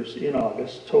 expenditures in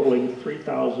August, totaling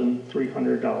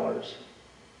 $3,300.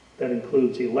 That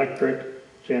includes electric,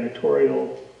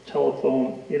 janitorial,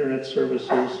 telephone, internet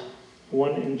services,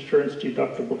 1 insurance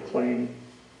deductible claim,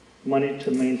 money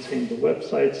to maintain the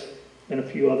websites, and a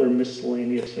few other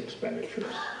miscellaneous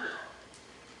expenditures.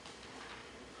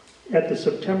 At the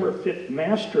September 5th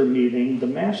master meeting, the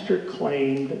master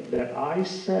claimed that I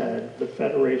said the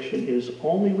Federation is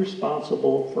only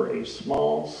responsible for a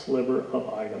small sliver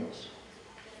of items.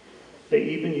 They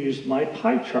even used my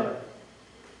pie chart,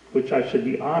 which I should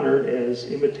be honored, as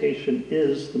imitation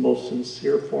is the most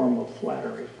sincere form of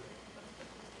flattery.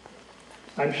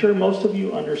 I'm sure most of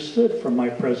you understood from my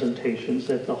presentations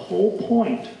that the whole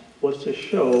point was to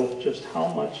show just how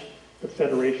much the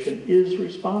Federation is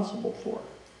responsible for.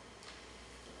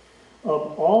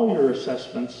 Of all your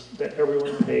assessments that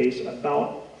everyone pays,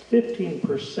 about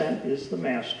 15% is the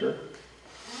master.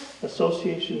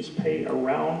 Associations pay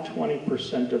around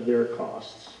 20% of their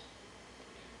costs.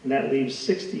 And that leaves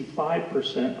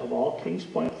 65% of all Kings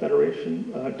Point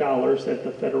Federation dollars that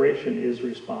the Federation is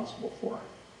responsible for.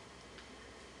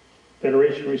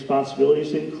 Federation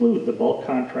responsibilities include the bulk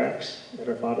contracts at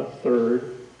about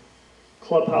 1/3,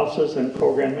 clubhouses and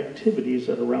program activities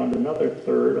at around another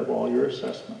 1/3 of all your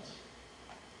assessments.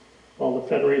 While the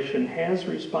Federation has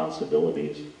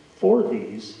responsibilities for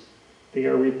these, they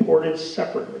are reported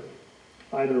separately,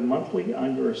 either monthly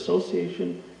on your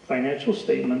association financial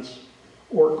statements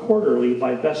or quarterly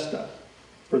by Vesta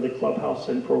for the clubhouse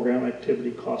and program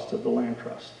activity cost of the land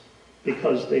trust,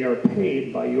 because they are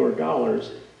paid by your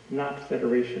dollars, not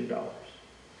Federation dollars.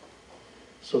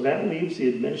 So that leaves the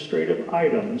administrative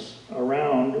items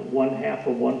around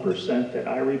 0.5% that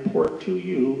I report to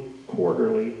you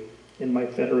quarterly in my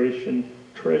Federation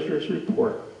Treasurer's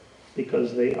Report,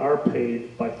 because they are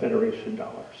paid by Federation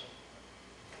dollars.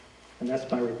 And that's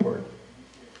my report.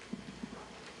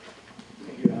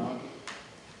 Thank you, Alan.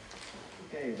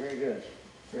 Okay, very good.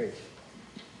 Great.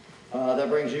 That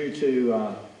brings you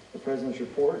to the President's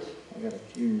report. I've got a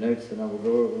few notes that I will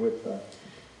go over with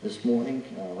this morning.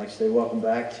 I'd like to say welcome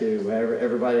back to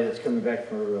everybody that's coming back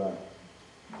for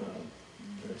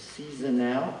the season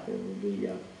now. It will be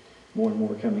more and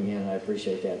more coming in. I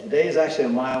appreciate that. Today is actually a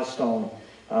milestone.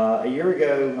 A year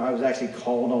ago, I was actually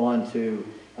called on to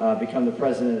become the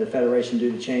president of the Federation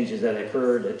due to changes that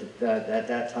occurred at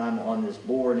that time on this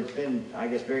board. It's been, I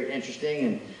guess, very interesting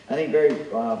and I think very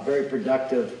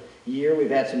productive year. We've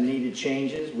had some needed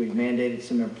changes. We've mandated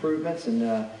some improvements, and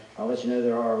I'll let you know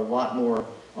there are a lot more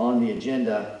on the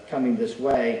agenda coming this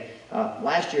way.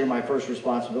 Last year, my first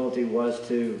responsibility was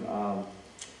to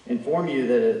inform you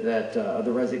that of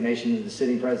the resignation of the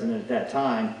sitting president at that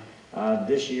time.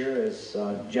 This year, as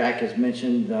Jack has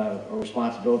mentioned, our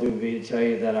responsibility would be to tell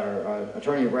you that our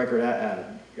attorney of record,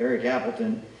 Eric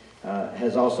Appleton,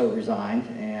 has also resigned.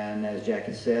 And as Jack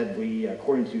has said, we,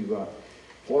 according to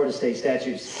Florida State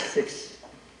Statute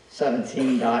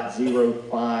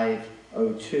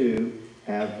 617.0502,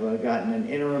 have gotten an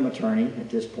interim attorney at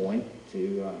this point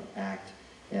to act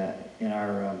in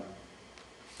our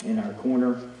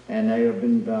corner, and they have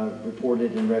been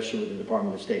reported and registered with the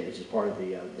Department of State, which is part of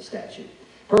the statute.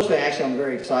 Personally, actually, I'm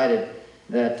very excited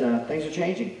that things are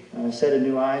changing. A set of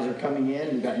new eyes are coming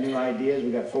in. We've got new ideas.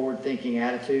 We've got forward-thinking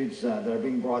attitudes that are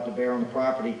being brought to bear on the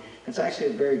property. It's actually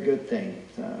a very good thing.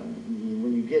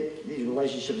 When you get these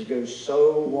relationships go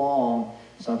so long,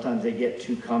 sometimes they get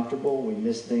too comfortable. We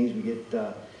miss things.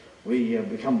 We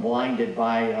become blinded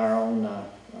by our own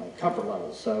comfort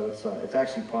levels. So it's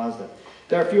actually positive.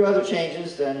 There are a few other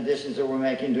changes and additions that we're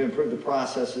making to improve the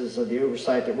processes of the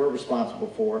oversight that we're responsible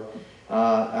for.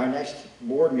 Our next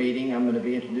board meeting, I'm going to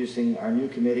be introducing our new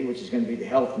committee, which is going to be the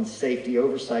Health and Safety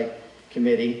Oversight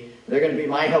Committee. They're going to be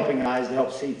my helping eyes to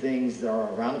help see things that are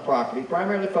around the property,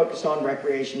 primarily focused on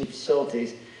recreation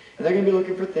facilities. And they're going to be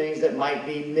looking for things that might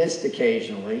be missed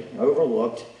occasionally,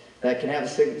 overlooked, that can have a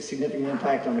significant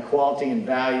impact on the quality and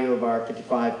value of our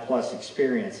 55-plus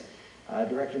experience.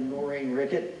 Director Noreen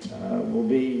Rickett will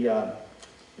be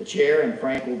the chair, and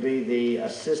Frank will be the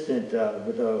assistant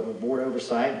with the board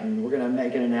oversight. And we're going to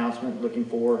make an announcement looking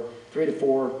for 3 to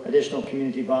 4 additional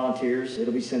community volunteers.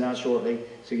 It'll be sent out shortly,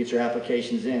 so get your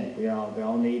applications in. We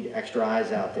all need extra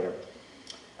eyes out there.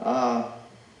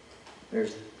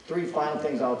 There's 3 final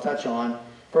things I'll touch on.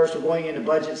 First, we're going into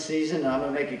budget season, and I'm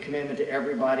going to make a commitment to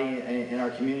everybody in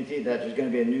our community that there's going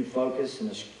to be a new focus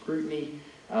and a scrutiny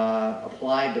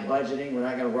applied to budgeting. We're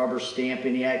not going to rubber stamp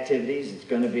any activities. It's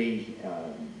going to be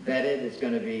vetted, it's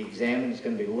going to be examined, it's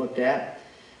going to be looked at.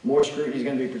 More scrutiny is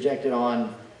going to be projected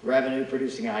on revenue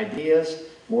producing ideas,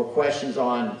 more questions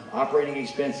on operating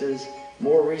expenses,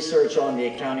 more research on the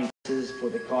accounting for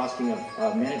the costing of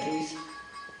amenities.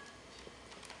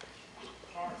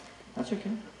 That's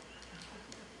okay.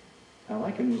 I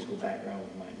like a musical background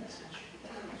with my message.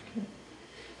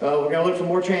 We're going to look for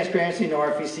more transparency in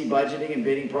RFEC budgeting and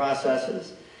bidding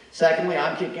processes. Secondly,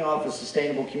 I'm kicking off a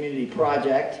sustainable community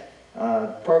project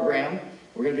program.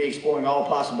 We're going to be exploring all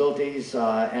possibilities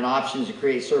and options to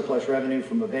create surplus revenue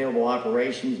from available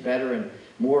operations, better and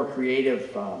more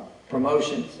creative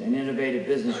promotions and innovative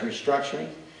business restructuring.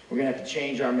 We're going to have to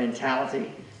change our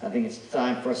mentality. I think it's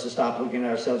time for us to stop looking at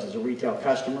ourselves as a retail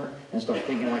customer and start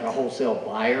thinking like a wholesale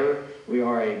buyer. We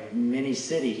are a mini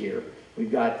city here.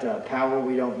 We've got power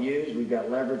we don't use. We've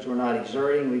got leverage we're not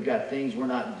exerting. We've got things we're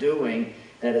not doing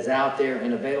that is out there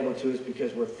and available to us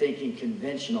because we're thinking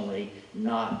conventionally,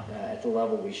 not at the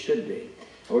level we should be.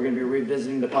 We're going to be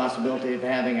revisiting the possibility of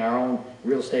having our own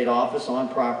real estate office on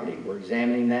property. We're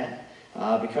examining that.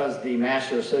 Because the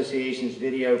Master Association's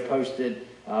video posted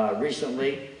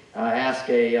recently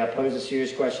posed a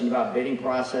serious question about bidding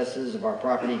processes of our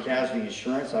property and casualty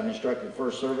insurance. I've instructed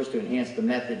First Service to enhance the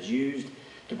methods used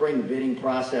to bring the bidding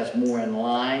process more in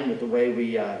line with the way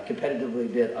we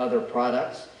competitively bid other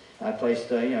products. I placed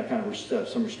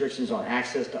some restrictions on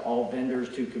access to all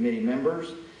vendors to committee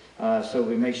members, so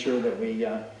we make sure that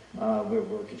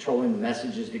we're controlling the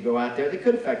messages that go out there that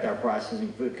could affect our prices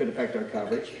and could affect our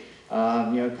coverage.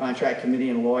 Contract committee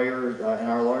and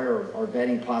our lawyer are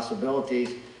vetting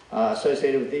possibilities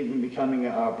associated with even becoming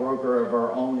a broker of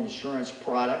our own insurance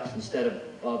products instead of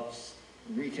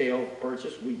retail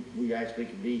purchase. We actually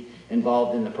could be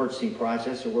involved in the purchasing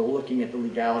process, so we're looking at the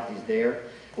legalities there.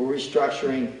 We're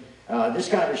restructuring. This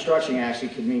kind of restructuring actually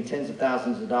could mean tens of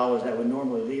thousands of dollars that would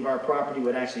normally leave our property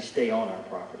would actually stay on our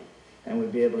property, and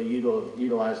we'd be able to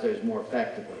utilize those more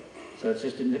effectively. So it's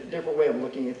just a different way of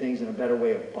looking at things and a better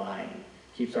way of buying.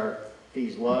 Keeps our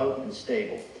fees low and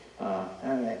stable.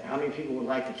 How many people would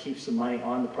like to keep some money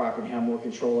on the property and have more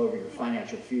control over your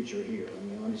financial future here? I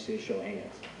mean, let me see a show of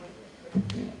hands. I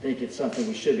think it's something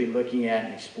we should be looking at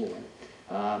and exploring.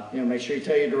 Make sure you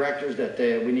tell your directors that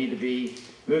we need to be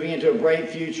moving into a bright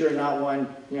future and not one,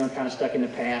 kind of stuck in the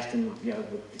past and,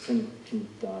 with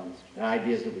the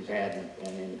ideas that we've had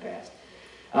in the past.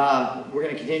 We're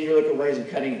going to continue to look at ways of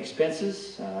cutting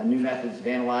expenses, new methods of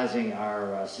analyzing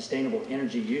our sustainable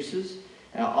energy uses,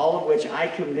 all of which I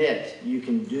commit you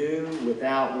can do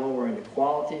without lowering the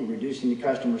quality, reducing the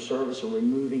customer service, or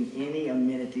removing any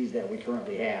amenities that we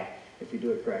currently have if we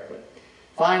do it correctly.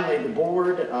 Finally, the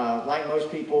board, like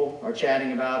most people, are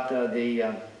chatting about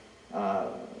the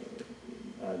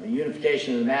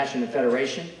unification of the Master and the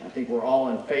Federation. I think we're all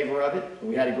in favor of it.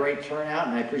 We had a great turnout,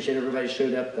 and I appreciate everybody who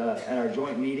showed up at our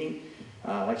joint meeting.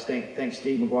 I'd like to thank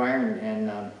Steve McGuire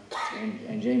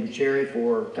and Jane Bucherri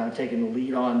for kind of taking the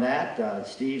lead on that.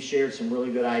 Steve shared some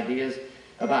really good ideas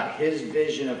about his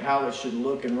vision of how it should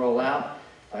look and roll out.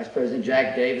 Vice President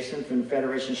Jack Davison from the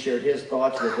Federation shared his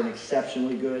thoughts with an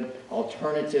exceptionally good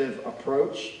alternative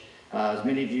approach. As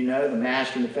many of you know, the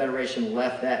Master and the Federation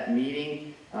left that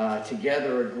meeting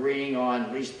together agreeing on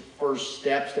at least the first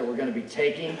steps that we're going to be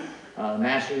taking. The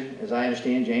Master, as I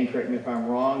understand, Jane, correct me if I'm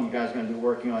wrong, you guys are going to be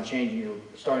working on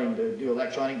starting to do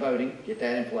electronic voting, get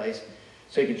that in place,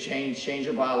 so you can change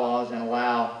your bylaws and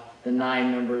allow the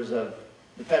 9 members of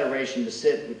the Federation to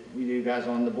sit with you guys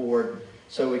on the board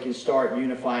so we can start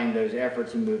unifying those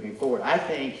efforts and moving forward. I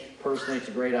think, personally, it's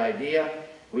a great idea.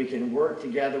 We can work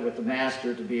together with the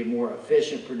Master to be a more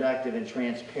efficient, productive, and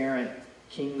transparent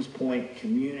Kings Point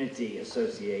Community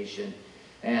Association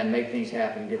and make things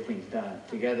happen and get things done.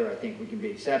 Together, I think we can be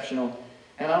exceptional.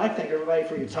 And I'd like to thank everybody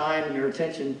for your time and your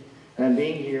attention and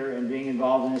being here and being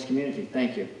involved in this community.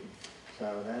 Thank you.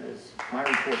 So that is my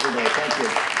report today. Thank you.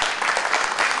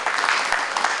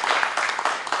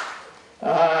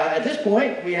 At this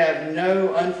point, we have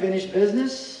no unfinished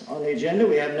business on the agenda.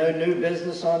 We have no new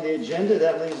business on the agenda.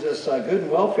 That leaves us good and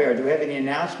welfare. Do we have any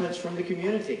announcements from the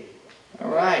community?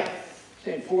 All right.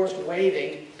 Enforced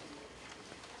waving.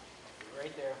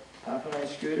 Right there. Hop on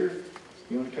Scooter,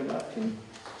 you want to come up and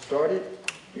start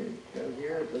it? Here, go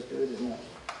here. Let's do it as well.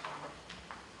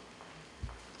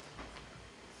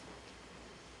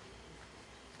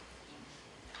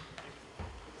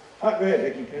 Go ahead,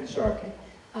 Vicki. Go ahead and start.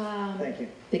 Thank you.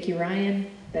 Vicki Ryan,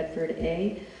 Bedford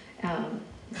A.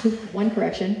 Just one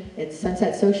correction, it's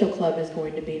Sunset Social Club is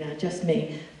going to be, not just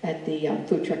me, at the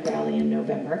food truck rally in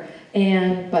November.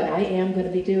 But I am going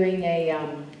to be doing a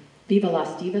Viva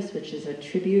Las Divas, which is a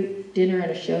tribute dinner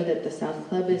and a show that the South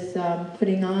Club is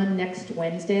putting on next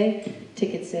Wednesday.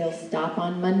 Ticket sales stop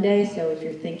on Monday, so if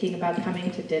you're thinking about coming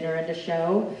to dinner and a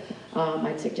show,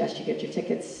 I'd suggest you get your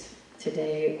tickets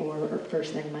today or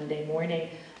first thing Monday morning.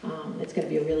 It's going to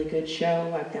be a really good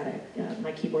show. I've got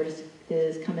my keyboardist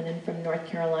is coming in from North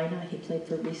Carolina. He played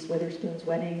for Reese Witherspoon's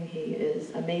wedding. He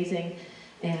is amazing,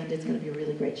 and it's going to be a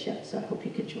really great show, so I hope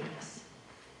you can join us.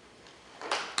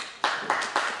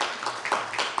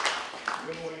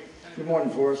 Good morning,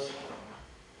 Forrest.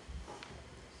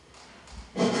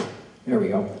 There we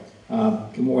go.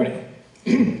 Good morning.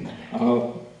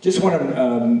 Just want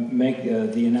to make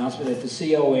the announcement that the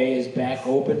COA is back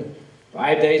open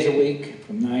 5 days a week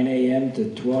from 9 a.m.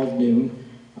 to 12 noon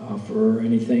for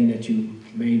anything that you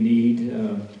may need.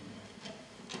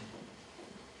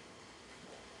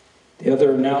 The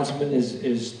other announcement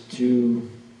is to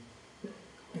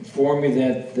inform you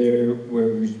that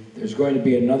there's going to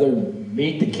be another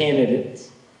Meet the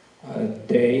Candidates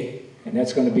Day, and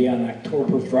that's going to be on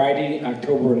Friday,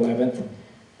 October 11th,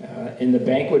 in the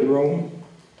banquet room,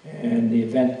 and the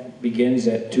event begins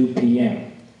at 2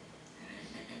 p.m.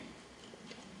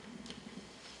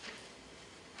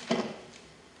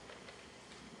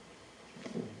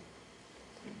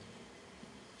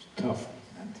 It's tough.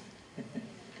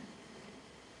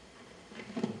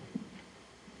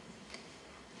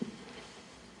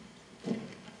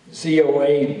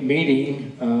 COA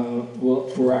meeting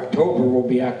for October will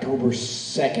be October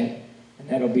 2nd, and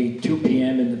that'll be 2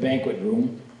 p.m. in the banquet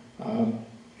room.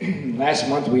 Last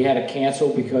month we had to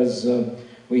cancel because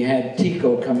we had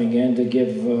TICO coming in to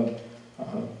give a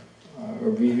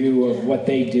review of what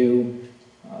they do.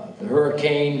 The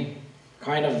hurricane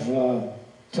kind of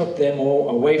took them all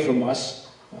away from us.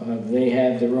 They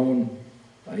have their own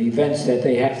events that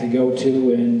they have to go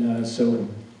to, and so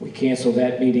we canceled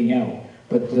that meeting out.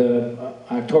 But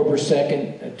October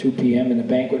 2nd at 2 p.m. in the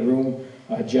banquet room,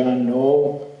 John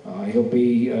Knoll, he'll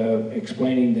be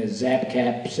explaining the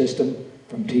ZapCap system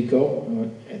from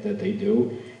TICO that they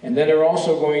do. And then they're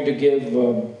also going to give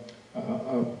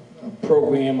a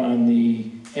program on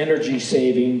the energy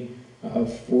saving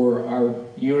for our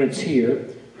units here.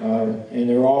 And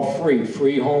they're all free.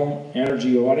 Free home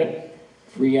energy audit,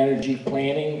 free energy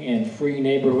planning, and free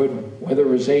neighborhood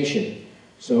weatherization.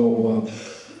 So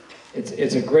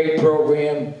it's a great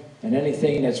program, and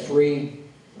anything that's free,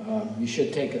 you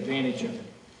should take advantage of it.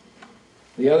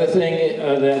 The other thing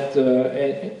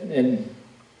and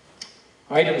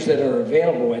items that are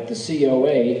available at the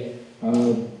COA,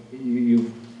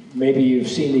 maybe you've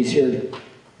seen these here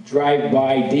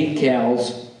drive-by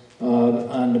decals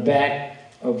on the back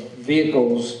of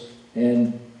vehicles,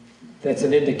 and that's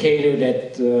an indicator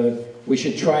that we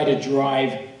should try to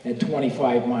drive at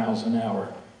 25 miles an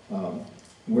hour.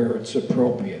 Where it's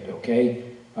appropriate, okay?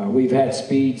 We've had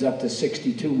speeds up to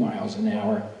 62 miles an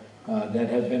hour that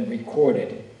have been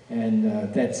recorded,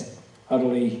 and that's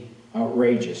utterly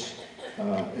outrageous,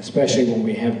 especially when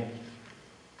we have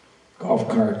golf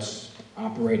carts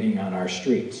operating on our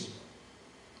streets.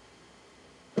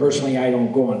 Personally, I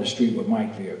don't go on the street with my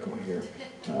vehicle here.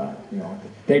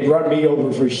 They'd run me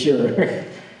over for sure.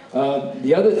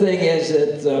 The other thing is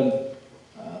that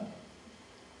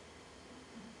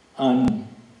on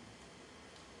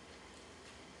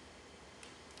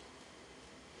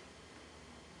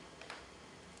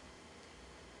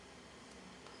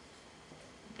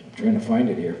trying to find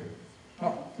it here.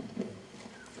 Oh.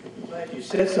 Glad you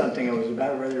said something. I was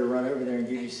about ready to run over there and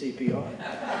give you CPR.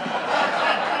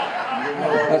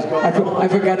 I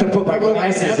forgot to put my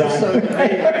glasses on.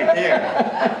 Right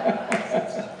there.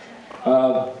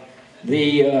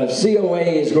 The COA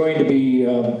is going to be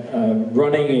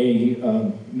running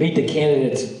a Meet the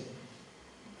Candidates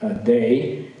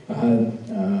Day, and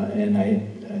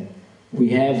we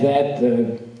have that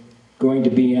going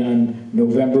to be on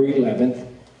November 11th.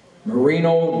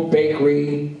 Marino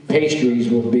Bakery pastries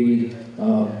will be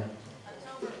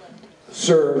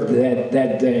served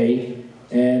that day,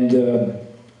 and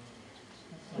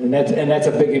that's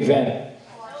a big event.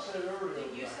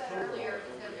 You said earlier it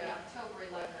was going to be October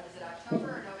 11th. Is it October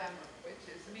or November? Which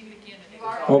is Meet the Candidate?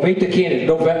 Oh, Meet the Candidate,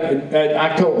 November,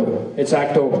 October. It's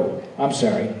October. I'm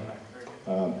sorry.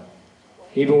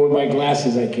 Even with my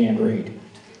glasses, I can't read.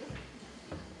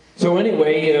 So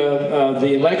anyway,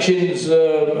 the elections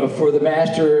for the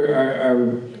master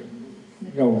are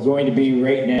going to be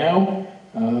right now.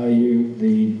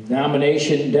 The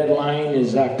nomination deadline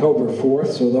is October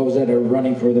 4th, so those that are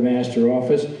running for the master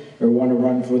office or want to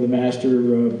run for the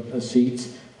master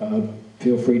seats,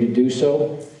 feel free to do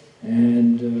so.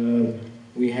 And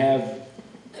we have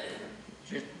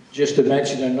just to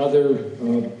mention another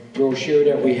brochure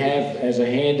that we have as a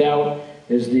handout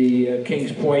is the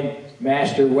Kings Point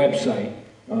Master website.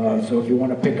 So if you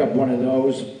want to pick up one of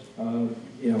those,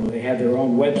 you know, they have their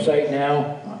own website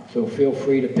now, so feel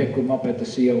free to pick them up at the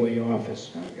COA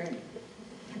office. Okay.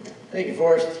 Thank you,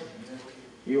 Forrest.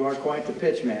 You are quite the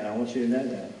pitch man. I want you to know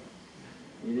that.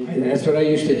 You did great. That's what I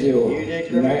used to do. You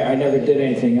did And great. I never did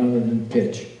anything other than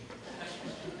pitch.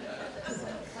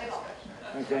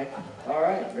 Okay. All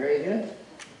right. Very good.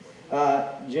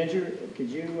 Ginger, could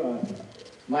you,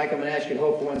 Mike, I'm going to ask you to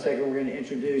hold for 1 second. We're going to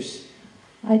introduce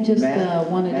I just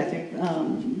wanted Matthew?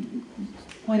 to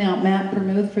point out Matt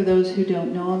Permuth, for those who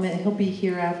don't know him. He'll be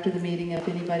here after the meeting. If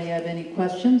anybody have any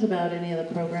questions about any of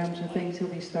the programs or things he'll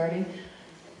be starting.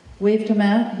 Wave to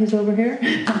Matt, he's over here.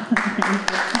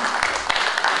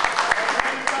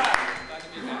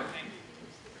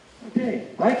 Okay,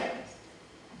 Mike?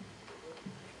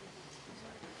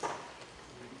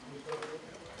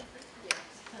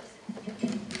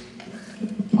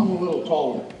 I'm a little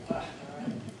taller.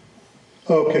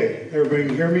 Okay, everybody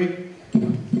can hear me?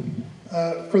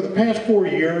 For the past 4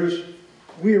 years,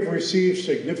 we have received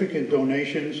significant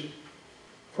donations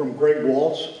from Greg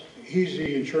Waltz. He's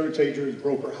the insurance agent,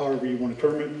 broker, however you want to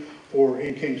term it, for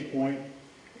in Kings Point,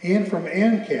 and from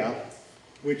ANCAP,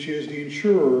 which is the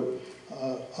insurer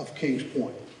of Kings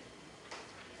Point.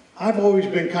 I've always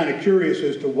been kind of curious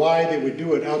as to why they would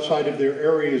do it outside of their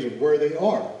areas of where they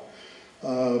are.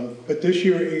 But this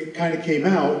year it kind of came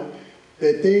out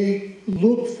that they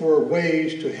look for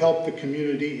ways to help the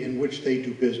community in which they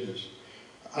do business.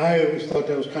 I always thought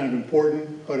that was kind of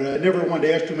important, but I never wanted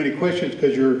to ask too many questions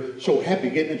because you're so happy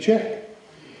getting a check.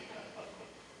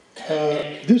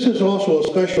 This is also a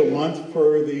special month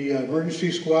for the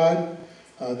emergency squad.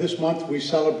 This month we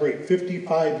celebrate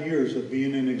 55 years of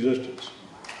being in existence.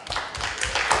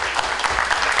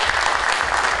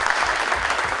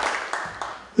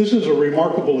 This is a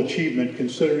remarkable achievement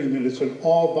considering that it's an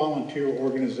all-volunteer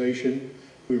organization.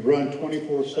 We run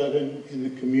 24/7 in the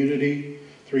community,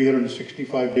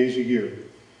 365 days a year.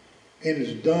 And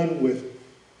it's done with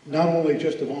not only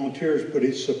just the volunteers, but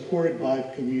it's supported by the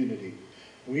community.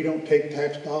 We don't take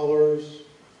tax dollars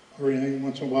or anything.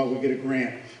 Once in a while we get a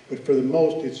grant. But for the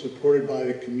most, it's supported by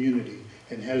the community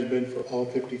and has been for all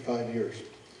 55 years.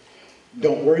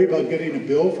 Don't worry about getting a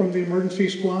bill from the emergency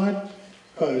squad,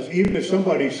 because even if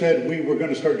somebody said we were going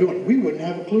to start doing it, we wouldn't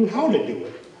have a clue how to do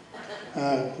it.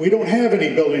 We don't have any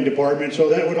building department, so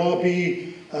that would all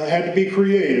be had to be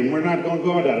created, and we're not going to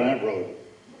go down that road.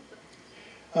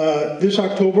 This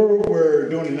October, we're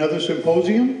doing another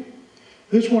symposium.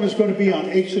 This one is going to be on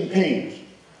aches and pains.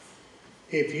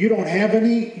 If you don't have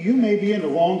any, you may be in the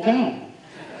wrong town.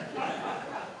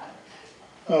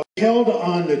 Held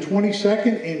on the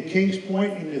 22nd in Kings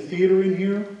Point in the theater in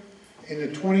here, and the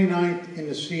 29th in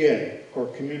the CA, or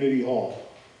Community Hall.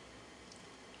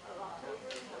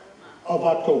 Of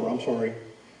October, I'm sorry.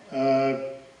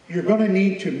 You're going to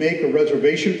need to make a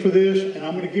reservation for this, and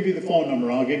I'm going to give you the phone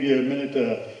number. I'll give you a minute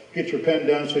to get your pen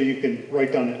down so you can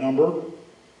write down that number.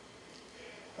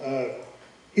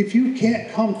 If you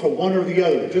can't come to one or the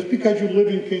other, just because you live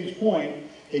in Kings Point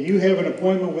and you have an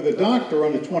appointment with a doctor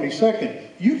on the 22nd,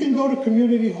 you can go to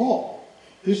Community Hall.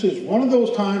 This is one of those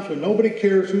times when nobody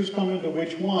cares who's coming to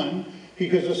which one,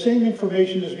 because the same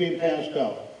information is being passed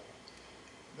out.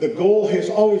 The goal has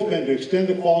always been to extend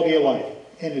the quality of life,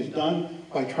 and it's done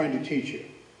by trying to teach you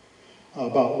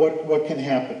about what can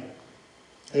happen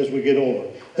as we get older.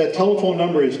 That telephone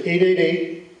number is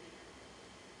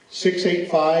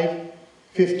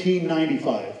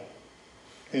 888-685-1595.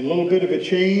 And a little bit of a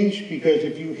change, because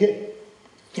if you hit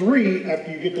 3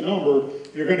 after you get the number,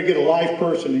 you're going to get a live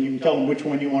person and you can tell them which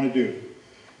one you want to do.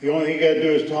 The only thing you got to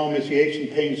do is tell them it's the Aches and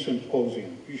Pains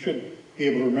Symposium. You should be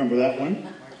able to remember that one.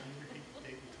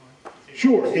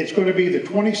 Sure, it's going to be the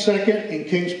 22nd in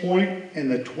Kings Point and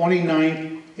the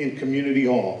 29th in Community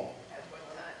Hall.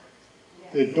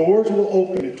 The doors will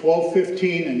open at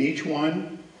 12:15 in each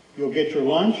one. You'll get your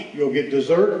lunch, you'll get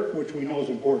dessert, which we know is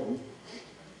important.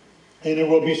 And there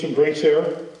will be some drinks there,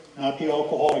 not the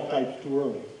alcoholic types too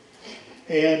early.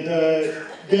 And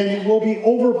then it will be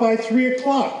over by 3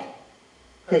 o'clock,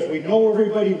 because we know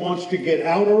everybody wants to get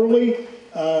out early,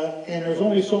 and there's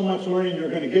only so much learning you're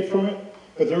going to get from it,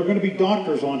 but there are going to be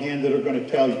doctors on hand that are going to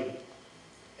tell you.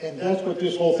 And that's what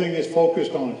this whole thing is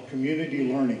focused on,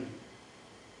 community learning.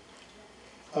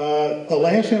 The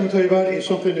last thing I'll tell you about is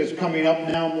something that's coming up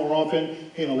now more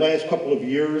often in the last couple of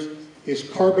years, is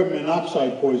carbon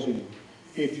monoxide poisoning.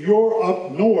 If you're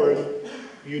up north,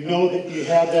 you know that you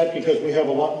have that because we have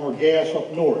a lot more gas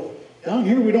up north. Down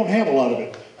here we don't have a lot of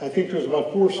it. I think there's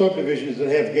about 4 subdivisions that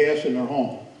have gas in their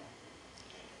home.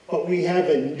 But we have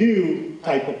a new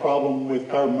type of problem with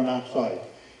carbon monoxide,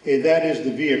 and that is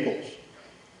the vehicles.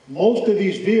 Most of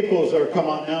these vehicles that are come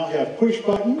out now have push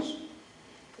buttons,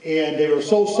 and they are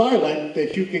so silent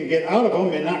that you can get out of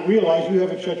them and not realize you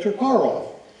haven't shut your car off.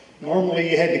 Normally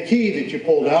you had the key that you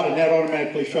pulled out and that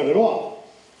automatically shut it off.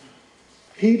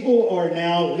 People are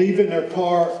now leaving their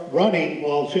car running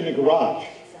while it's in the garage.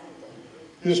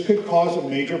 This could cause a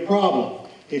major problem.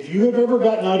 If you have ever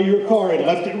gotten out of your car and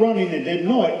left it running and didn't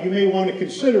know it, you may want to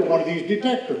consider one of these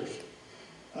detectors.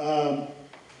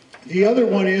 The other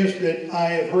one is that I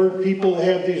have heard people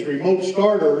have these remote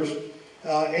starters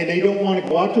and they don't want to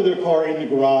go out to their car in the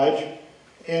garage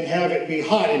and have it be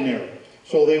hot in there.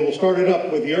 So they will start it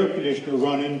up with the air conditioner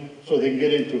running so they can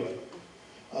get into it.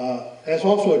 That's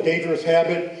also a dangerous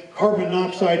habit. Carbon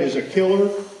monoxide is a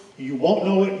killer. You won't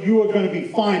know it. You are going to be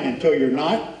fine until you're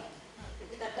not.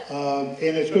 And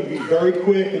it's going to be very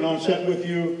quick and onset with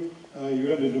you.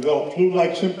 You're going to develop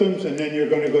flu-like symptoms and then you're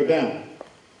going to go down.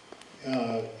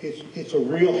 It's a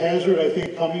real hazard, I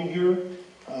think, coming here.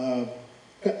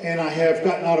 And I have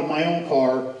gotten out of my own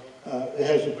car that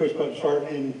has the push button start,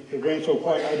 and it ran so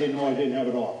quiet I didn't know I didn't have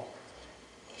it off.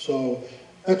 So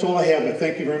that's all I have, but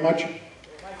thank you very much.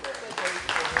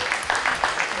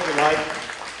 Mike.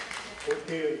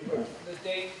 The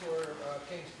date for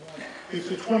Kings Point? It's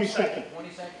the 22nd.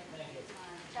 22nd, thank you.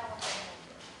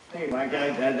 Hey, Mike,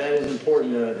 that is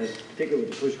important, particularly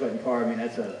with the push button car. I mean,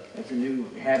 that's a new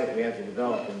habit we have to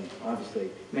develop, and obviously,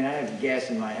 I mean, I have gas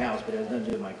in my house, but it has nothing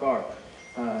to do with my car.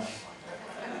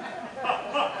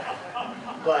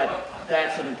 But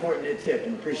that's an important tip,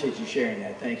 and appreciate you sharing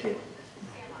that. Thank you.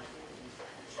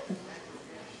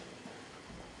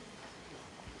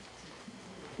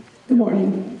 Good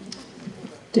morning.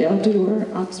 Dale Dewar,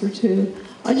 Oxford 2.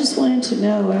 I just wanted to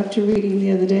know, after reading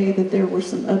the other day, that there were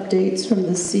some updates from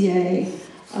the CA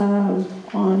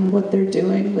on what they're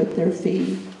doing with their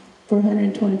fee for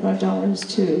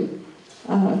 $125 to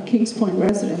Kings Point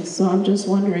residents. So I'm just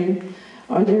wondering,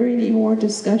 are there any more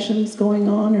discussions going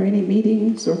on or any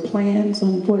meetings or plans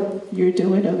on what you're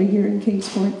doing over here in Kings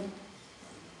Point?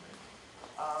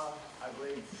 I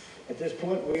believe at this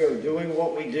point we are doing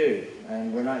what we do,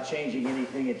 and we're not changing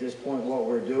anything at this point. What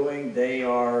we're doing, they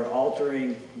are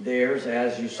altering theirs,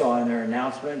 as you saw in their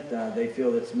announcement. They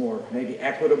feel it's more maybe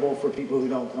equitable for people who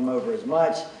don't come over as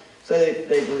much. So they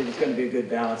believe it's going to be a good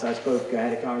balance. I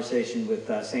had a conversation with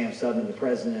Sam Sudman, the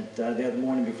president, the other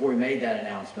morning before he made that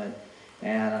announcement.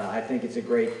 And I think it's a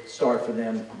great start for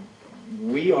them.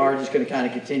 We are just going to kind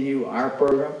of continue our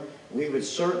program. We would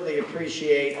certainly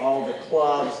appreciate all the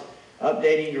clubs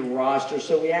updating your roster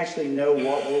so we actually know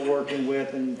what we're working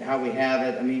with and how we have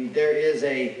it. I mean, there is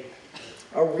a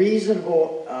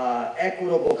reasonable,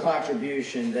 equitable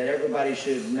contribution that everybody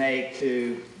should make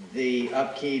to the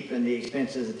upkeep and the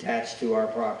expenses attached to our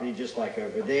property, just like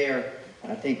over there.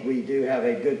 I think we do have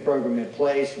a good program in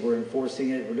place. We're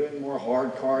enforcing it. We're doing more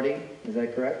hard carding. Is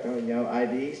that correct?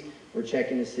 IVs. We're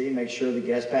checking to see, make sure the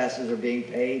guest passes are being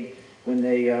paid when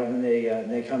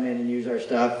they come in and use our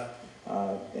stuff.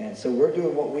 And so we're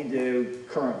doing what we do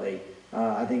currently.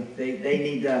 I think they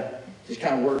need to just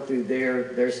kind of work through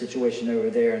their situation over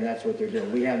there, and that's what they're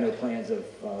doing. We have no plans of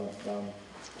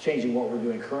changing what we're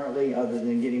doing currently, other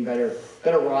than getting better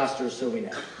rosters so we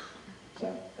know.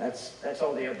 So that's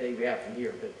all the update we have from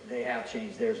here, but they have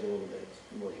changed theirs a little bit.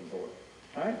 I'm working forward.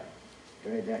 All right? Go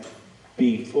ahead, Jack.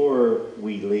 Before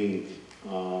we leave,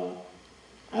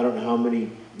 I don't know how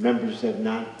many members have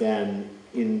not been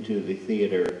into the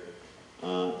theater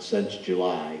since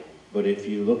July, but if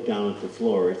you look down at the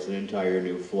floor, it's an entire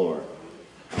new floor.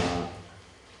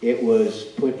 It was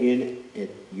put in at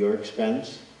your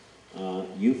expense.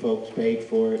 You folks paid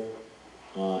for it.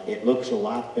 It looks a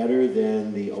lot better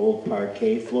than the old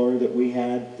parquet floor that we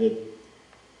had that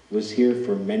was here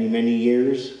for many, many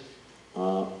years.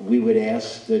 We would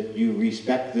ask that you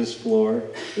respect this floor.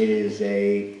 It is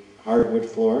a hardwood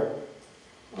floor.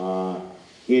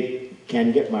 It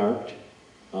can get marked.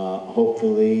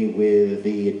 Hopefully with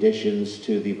the additions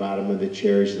to the bottom of the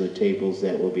chairs and the tables,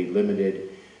 that will be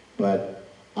limited. But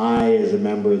I, as a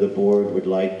member of the board, would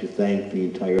like to thank the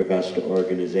entire Vesta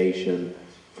organization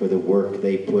for the work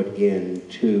they put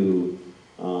into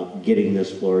getting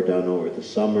this floor done over the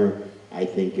summer. I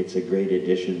think it's a great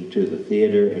addition to the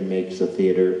theater and makes the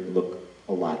theater look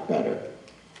a lot better.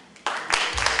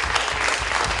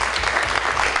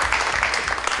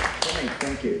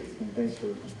 Thank you. And thanks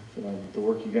for the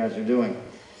work you guys are doing.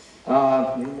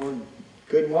 Any more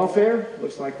good and welfare?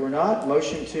 Looks like we're not.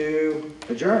 Motion to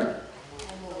adjourn.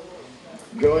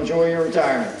 Go enjoy your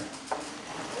retirement.